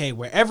like, okay,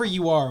 wherever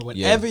you are,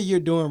 whatever you're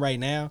doing right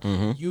now,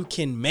 you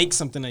can make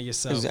something of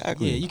yourself.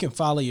 Exactly. Yeah, you can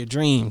follow your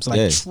dreams,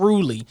 like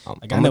truly.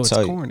 Like I know it's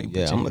corny.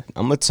 I'm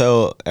gonna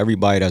tell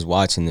everybody that's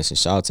watching this, and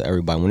shout out to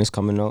everybody when it's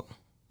coming up.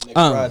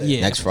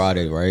 Next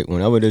Friday, right?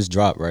 Whenever this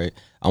drop, right?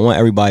 I want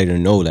everybody to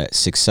know that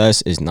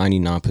success is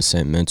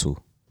 99% mental.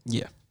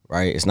 Yeah.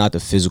 Right? It's not the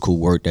physical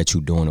work that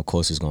you're doing, of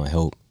course it's gonna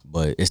help,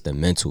 but it's the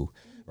mental,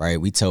 right?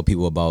 We tell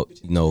people about,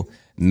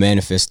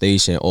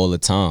 manifestation all the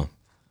time,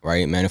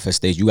 right?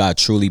 Manifestation, you gotta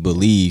truly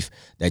believe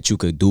that you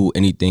could do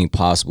anything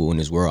possible in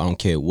this world. I don't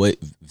care what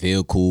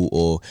vehicle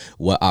or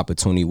what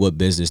opportunity, what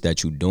business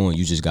that you're doing,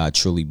 you just gotta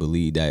truly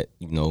believe that,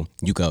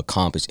 you can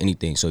accomplish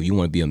anything. So if you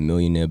want to be a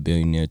millionaire,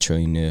 billionaire,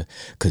 trillionaire,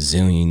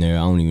 gazillionaire,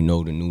 I don't even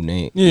know the new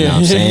name. You know what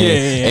I'm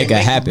saying? It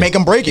can happen. Make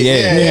them break it.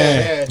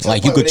 Yeah.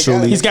 Like you could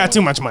truly. He's got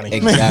too much money.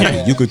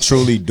 Exactly. You could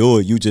truly do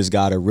it. You just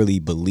gotta really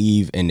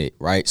believe in it,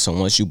 right? So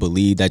once you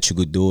believe that you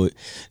could do it,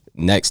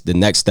 the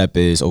next step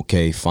is,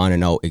 okay,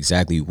 finding out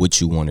exactly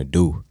what you want to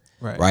do.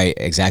 Right?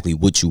 Exactly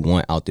what you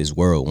want out this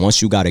world.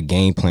 Once you got a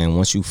game plan,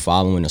 once you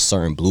following a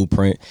certain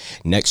blueprint,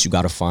 next you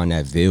got to find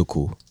that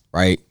vehicle,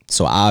 right?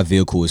 So our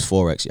vehicle is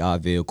Forex. Our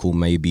vehicle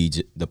may be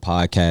the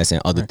podcast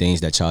and other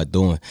things that y'all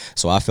doing.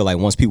 So I feel like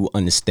once people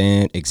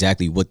understand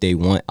exactly what they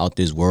want out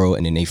this world,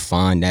 and then they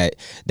find that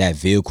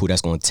vehicle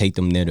that's going to take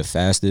them there the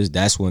fastest,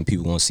 that's when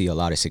people going to see a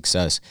lot of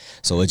success.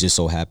 So it just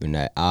so happened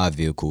that our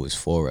vehicle is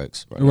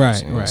Forex.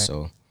 Right.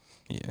 So,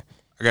 yeah.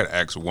 I got to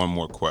ask one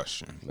more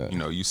question.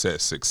 You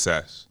said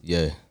success.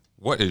 Yeah.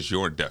 What is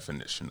your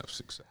definition of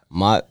success?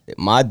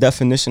 My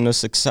definition of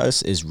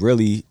success is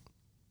really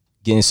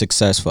getting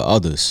success for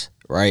others,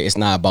 right? It's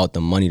not about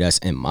the money that's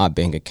in my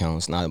bank account.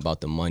 It's not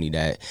about the money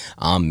that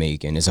I'm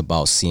making. It's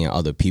about seeing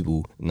other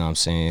people,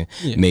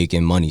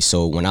 making money.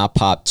 So when I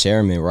pop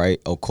chairman,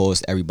 right, of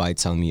course, everybody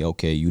telling me,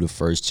 okay, you the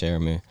first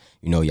chairman.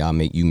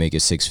 You make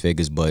it 6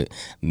 figures. But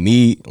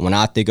me, when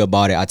I think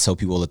about it, I tell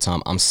people all the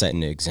time, I'm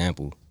setting the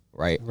example.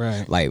 Right.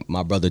 Like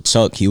my brother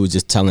Chuck, he was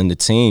just telling the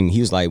team,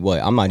 he was like,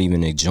 what? I'm not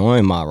even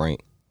enjoying my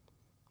rank,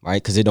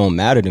 right? Because it don't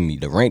matter to me.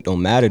 The rank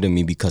don't matter to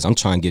me because I'm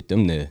trying to get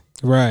them there.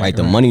 Right.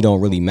 The money don't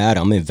really matter.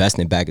 I'm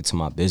investing back into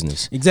my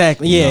business.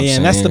 Exactly. Yeah.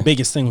 And that's the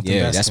biggest thing with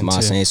investing. That's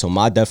my saying. So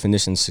my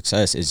definition of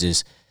success is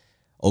just,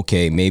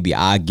 okay, maybe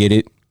I get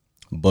it,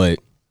 but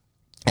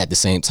at the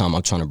same time,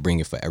 I'm trying to bring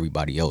it for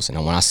everybody else. And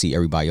when I see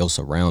everybody else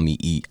around me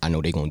eat, I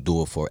know they're going to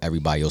do it for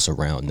everybody else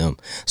around them.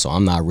 So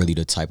I'm not really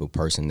the type of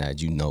person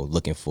that,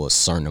 looking for a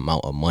certain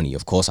amount of money.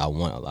 Of course, I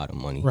want a lot of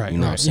money. Right. You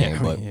know what I'm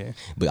saying?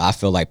 But I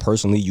feel like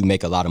personally, you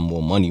make a lot of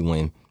more money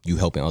when you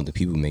helping other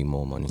people make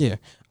more money. Yeah.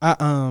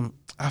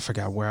 I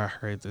forgot where I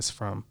heard this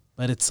from,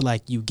 but it's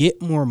like you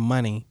get more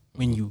money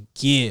when you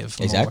give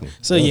exactly more.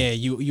 So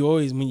you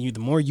always, the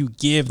more you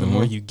give, the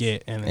more you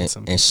get.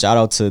 And shout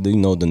out to the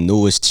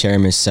newest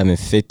chairman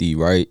 750,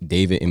 right?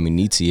 David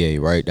Imunitier,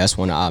 right? That's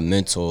one of our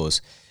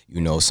mentors.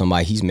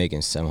 Somebody, he's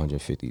making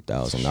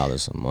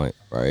 $750,000 a month,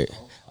 right?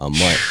 A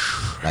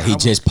month. Like he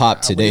just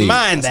popped today.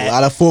 Mind that. A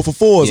lot of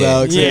 4-for-4s,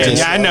 Alex.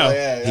 Yeah, I know.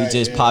 He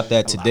just popped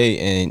that today,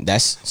 and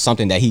that's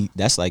something that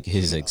that's like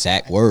his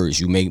exact words.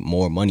 You make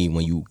more money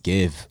when you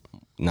give.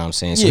 You know what I'm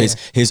saying? So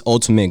his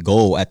ultimate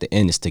goal at the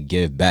end is to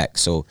give back.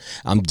 So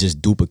I'm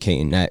just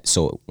duplicating that.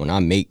 So when I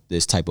make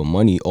this type of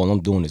money, all I'm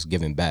doing is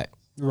giving back.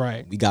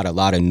 Right. We got a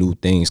lot of new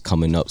things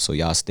coming up, so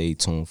y'all stay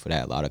tuned for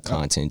that. A lot of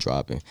content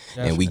dropping.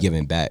 And we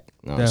giving back.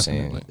 You know what I'm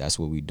saying? That's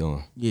what we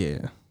doing. Yeah.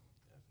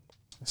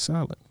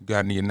 Solid. You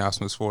got any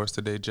announcements for us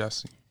today,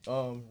 Jesse?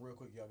 Real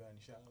quick, y'all got any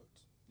shout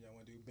outs? Y'all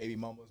want to do baby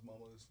mamas,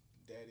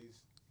 daddies,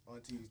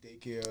 aunties,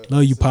 daycare?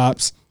 Love you,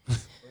 pops.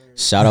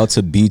 Shout out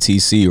to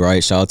BTC,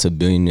 right? Shout out to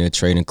Billionaire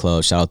Trading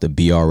Club. Shout out to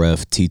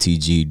BRF,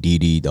 TTG,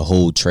 DD, the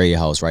whole trade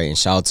house, right? And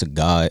shout out to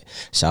God.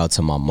 Shout out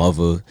to my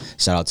mother.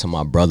 Shout out to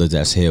my brothers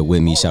that's here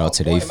with me. Shout out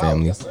to their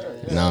family. You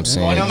know what I'm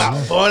saying?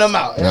 Point them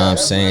out. You know what I'm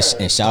saying?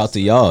 And shout out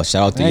to y'all.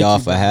 Shout out to y'all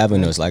for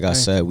having us. Like I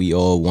said, we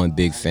all one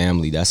big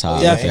family. That's how I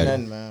look at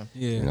it.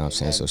 You know what I'm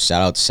saying? So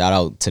shout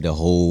out to the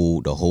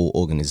whole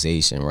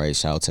organization, right?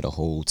 Shout out to the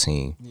whole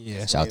team.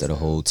 Shout out to the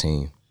whole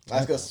team. I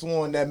could have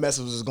sworn that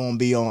message was gonna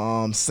be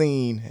on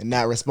seen and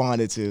not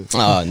responded to.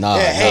 Nah.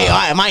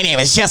 Hey, my name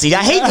is Jesse.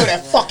 I hate doing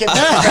that fucking.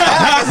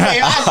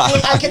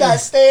 I cannot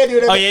stand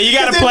doing that. Oh yeah, you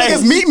gotta play.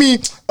 Niggas meet me.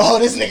 Oh,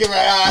 this nigga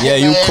right. Yeah,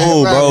 you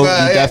cool, bro. You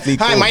definitely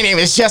cool. Hi, my name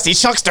is Jesse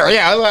Chuckster.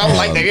 Yeah, I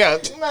like that. Yeah.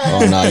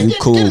 Oh, nah, you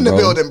cool, Get in the bro.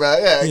 building, bro.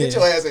 Yeah, get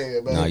your ass in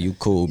here, bro. Nah, you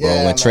cool, bro.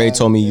 Yeah, when Trey man.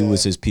 told me you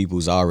was his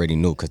peoples, I already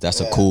knew because that's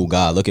a cool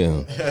guy. Look at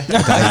him.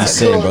 Look how he's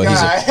sitting, bro.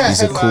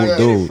 He's a cool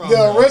dude.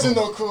 The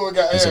original cool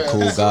guy. He's a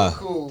cool guy. So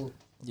cool.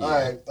 All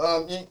right.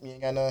 You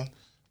ain't got none.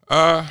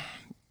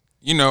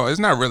 You know, it's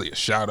not really a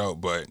shout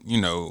out, but you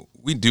know,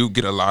 we do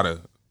get a lot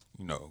of,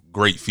 you know,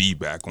 great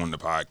feedback on the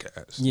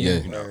podcast. Yeah.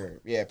 You know,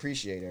 Yeah,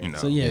 appreciate it. you know.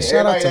 So yeah,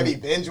 shout out Everybody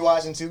to that be binge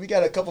watching too. We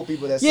got a couple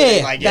people that Yeah,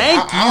 say like,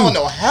 thank I don't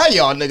know how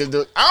y'all niggas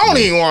do. I don't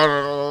even want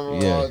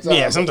to.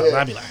 yeah. Sometimes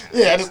I be like,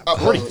 Yeah, I just, I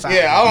don't.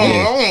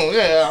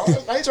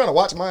 I ain't trying to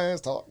watch my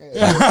ass talk.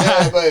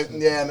 Yeah, but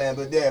yeah, man.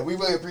 But yeah, we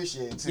really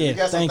appreciate it too. Yeah, we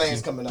got some thank things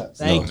you. coming up.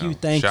 thank you.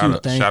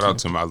 Shout out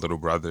to my little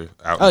brother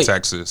out Oh, in yeah.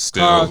 Texas.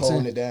 Still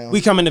Holding it down. we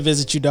coming to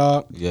visit you,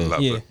 dog. Yeah.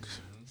 love Yeah. it.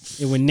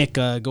 Yeah, when Nick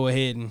go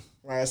ahead and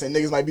Right, I say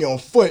niggas might be on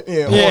foot,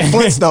 Yeah. on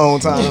Flintstone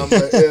time.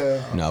 But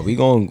yeah. Nah, we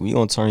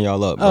gonna turn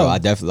y'all up, bro. Oh. I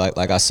definitely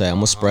like I said, I'm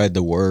gonna spread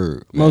the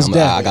word. man. Most I got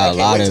a I can't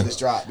lot wait of till this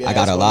drop. Yeah, I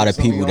got it's a gonna- lot it's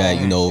of gonna be people that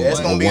on. you know Yeah, it's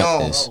gonna will be want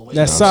on. this. that's You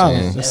know solid.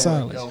 what I'm That's saying?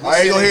 solid. All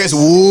right, you gonna hear is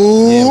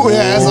woo. Yeah,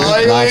 that's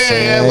all you gonna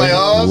hear.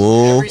 Like,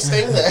 woo. every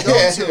state.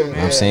 You know what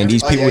I'm saying?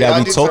 These people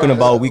that we talking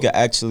about, we could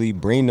actually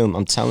bring them.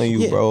 I'm telling you,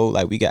 Yeah. bro.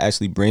 Like we could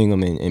actually bring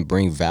them and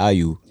bring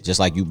value, just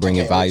like you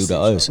bringing value to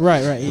us. Right.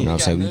 You know Yeah. what I'm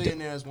saying?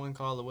 Millionaires one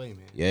call away, man.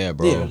 Yeah,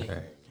 bro. Yeah.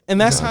 And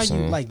that's You know how what you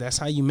I'm saying? like. That's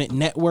how you make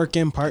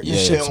networking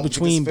partnerships Film, get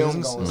between this film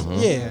businesses.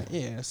 going.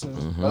 Yeah. So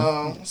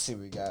Let's see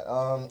what we got.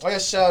 I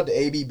got shout out to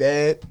AB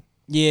Bad,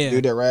 yeah.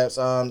 dude that raps.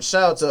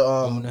 Shout out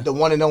to the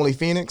one and only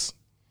Phoenix,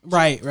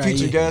 Right.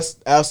 featured Yeah. guest.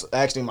 That's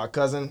actually my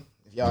cousin.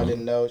 If y'all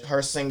didn't know,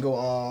 her single.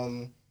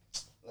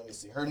 Let me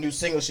see. Her new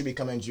single should be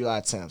coming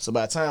July 10th. So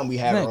by the time we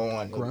have her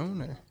on,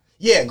 Grown or?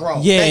 yeah,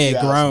 grown. Yeah, Thank you,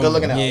 Alex. grown. Good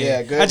looking out.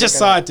 Yeah, good. I just looking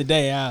saw out. it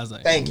today. I was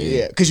like, Thank you.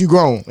 Yeah, because you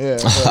grown. Yeah,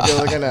 so good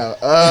looking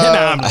out.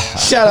 Nah, I'm not.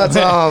 Shout out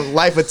to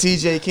Life of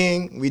TJ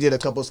King. We did a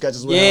couple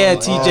sketches with Yeah, him.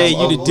 TJ, you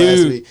the last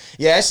dude. week.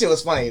 Yeah, that shit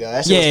was funny though.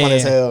 That shit was Yeah. funny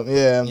as hell.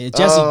 Yeah. Yeah,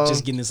 Jesse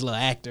just getting this little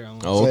actor on.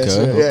 Oh, Yeah,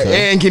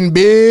 okay. and getting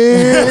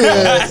big.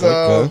 Yeah, so,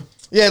 Okay.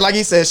 yeah, like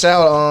he said,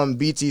 shout out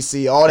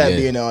BTC, all that Yeah.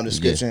 being in the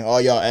description, all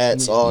y'all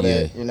ads, all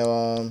Yeah. that. You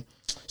know,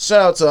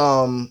 shout out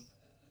to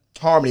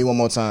Harmony one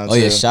more time. Oh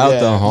yeah, too. shout out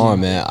to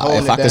Harm, man.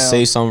 Holding If I it could down.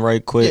 say something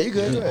right quick, Yeah, you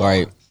good, go ahead.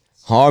 right?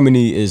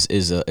 Harmony is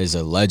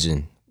a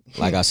legend.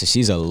 Like I said,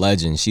 she's a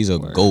legend. She's a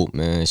goat,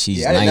 man.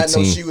 She's Yeah, I did not know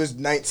 19. she was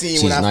 19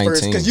 She's when I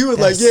first, 19. because you was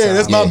like, That's yeah,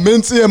 that's my solid.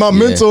 mentor, my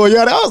mentor.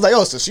 Yeah, I was like,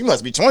 oh, so she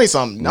must be 20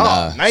 something. No,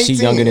 Nah, 19. she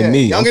younger than yeah.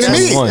 me. Younger I'm than me.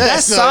 21.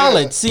 That's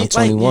solid. See, I'm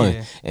 21, Like,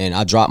 yeah. and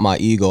I dropped my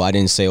ego. I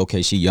didn't say,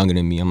 okay, she younger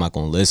than me. I'm not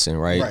gonna listen,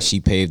 right? Right. She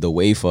paved the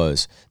way for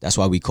us. That's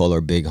why we call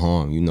her Big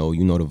Harm. You know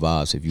the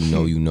vibes. If you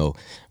know, you know,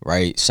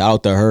 right? Shout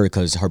out to her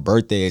because her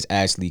birthday is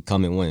actually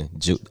coming when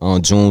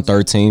on June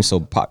 13th. So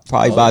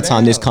probably by the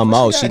time this come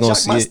out, she gonna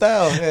see my it.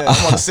 style. Yeah,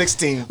 I'm on the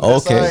 16th. That's all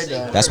Okay, right,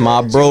 though. that's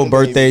my bro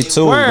birthday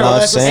too. Word, You know what I'm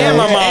that's saying? and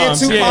my And mom's.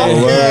 Tupac.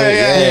 Yeah. Word,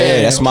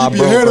 yeah, that's my Keep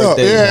bro your head up.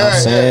 birthday. You know what I'm Yeah,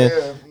 saying?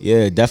 yeah.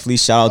 Yeah, definitely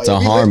shout out Oh, yeah, to we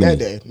lit Harmony. that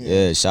day.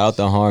 Yeah, shout out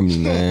to Harmony,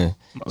 man.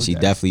 She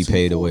definitely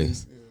paved the way.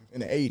 In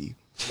the 80.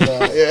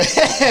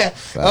 Yeah.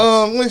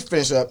 Let me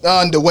finish up.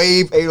 The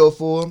Wave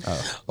 804.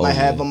 Might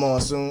have them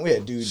on soon. We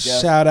had dude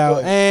Jeff. Shout Go out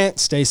ahead. Ant,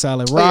 Stay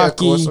Solid Oh, yeah,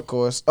 Rocky. of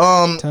course.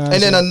 And then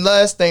Taja. the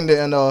last thing to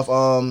end off,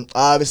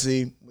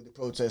 obviously with the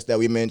protest that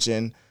we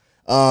mentioned,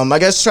 I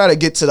guess try to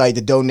get to like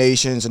the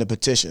donations and the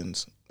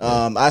petitions.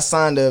 I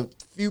signed a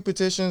few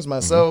petitions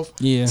myself.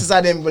 Yeah. Since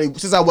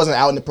I wasn't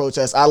out in the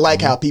protest, I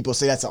like how people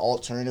say that's an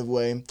alternative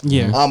way.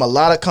 Yeah. A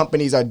lot of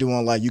companies are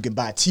doing like you can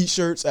buy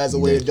T-shirts as a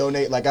way to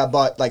donate. Like I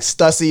bought like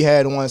Stussy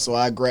had one, so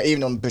I grabbed.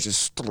 Even though the bitch is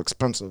still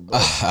expensive,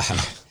 but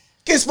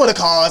it's for the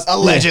cause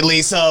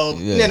allegedly. So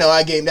you know,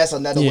 I gave that's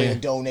another way Yeah. to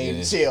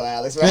donate. Chill,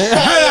 Alex.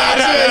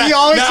 Right? You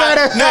always try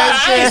to.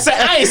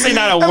 I ain't say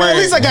not a I mean, word. at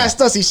least I got a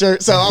Stussy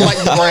shirt, so I like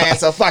the brand.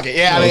 So fuck it.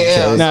 Yeah, I mean,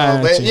 yeah,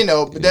 Nah, but true. you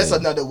know, but that's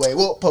another way.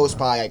 We'll post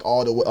probably like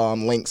all the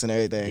links and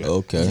everything.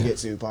 Okay. To get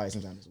to probably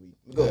sometime this week.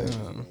 Go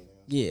ahead.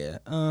 Yeah.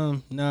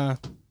 Nah.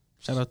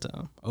 Shout out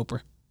to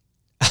Oprah.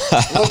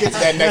 We'll get to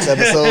that next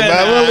episode,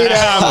 man. We'll leave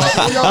that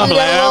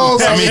alone.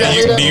 I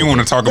mean, do you want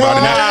to talk about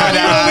it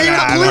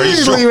now?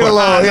 Please leave it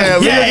alone. Yeah,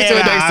 we'll get to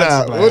it next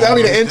time. That'll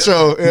be the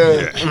intro.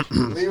 Yeah.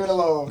 Leave it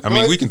alone. I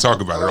mean, we can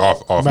talk about it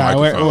off Right,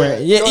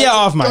 microphone. yeah,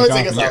 off mic. Go ahead, Off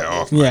take us mic. out. Yeah,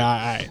 off. Yeah, all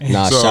right.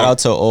 Nah, So- shout out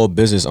to all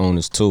business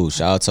owners too.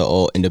 Shout out to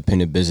all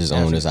independent business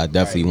owners. I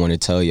definitely want to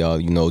tell y'all,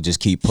 you know, just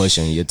keep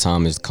pushing. Your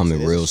time is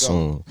coming real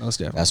soon. Most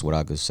definitely. That's what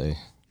I could say.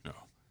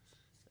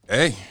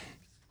 Hey,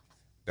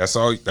 that's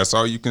all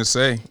you can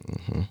say.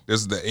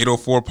 This is the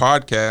 804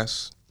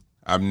 podcast.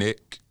 I'm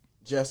Nick.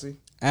 Jesse.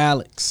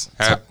 Alex.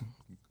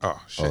 Oh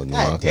shit. Oh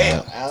no,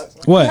 Damn, Alex.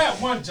 What?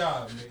 one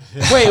job,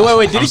 nigga.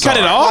 Wait. Did he cut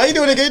it Oh, off? you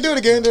do it again. Do it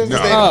again. No.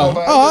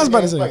 I was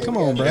about to say, come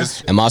on, bro.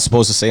 Am I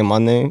supposed to say my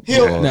name?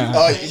 He'll, Or-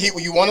 Nah.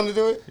 you want him to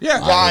do it? Yeah.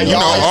 Nah, You know,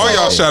 all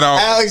y'all shout out.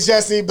 Alex,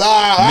 Jesse,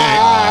 blah.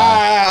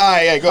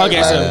 Yeah, go Okay,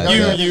 ahead. so Go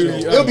you.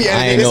 ahead. It'll be I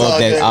edited. ain't It's know all if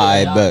that. good.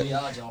 I bet.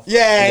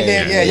 Yeah, and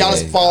then y'all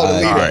just follow the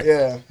leader. Alright.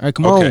 Yeah, All right,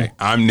 come on, Okay,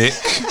 I'm Nick.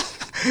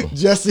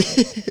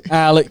 Jesse.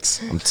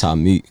 Alex. I'm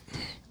Tymik.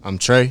 I'm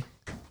Trey.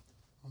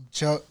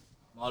 Chuck.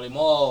 Molly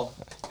Mall.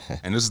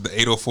 And this is the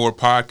 804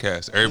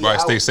 podcast. Everybody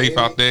stay safe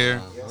out there.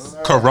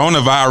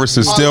 Coronavirus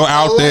is still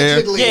out there.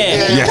 Allegedly.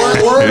 Yeah.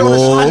 Yeah. Word on the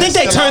I street, think they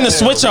still turned out the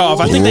there. switch off.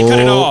 I think they cut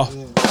it off.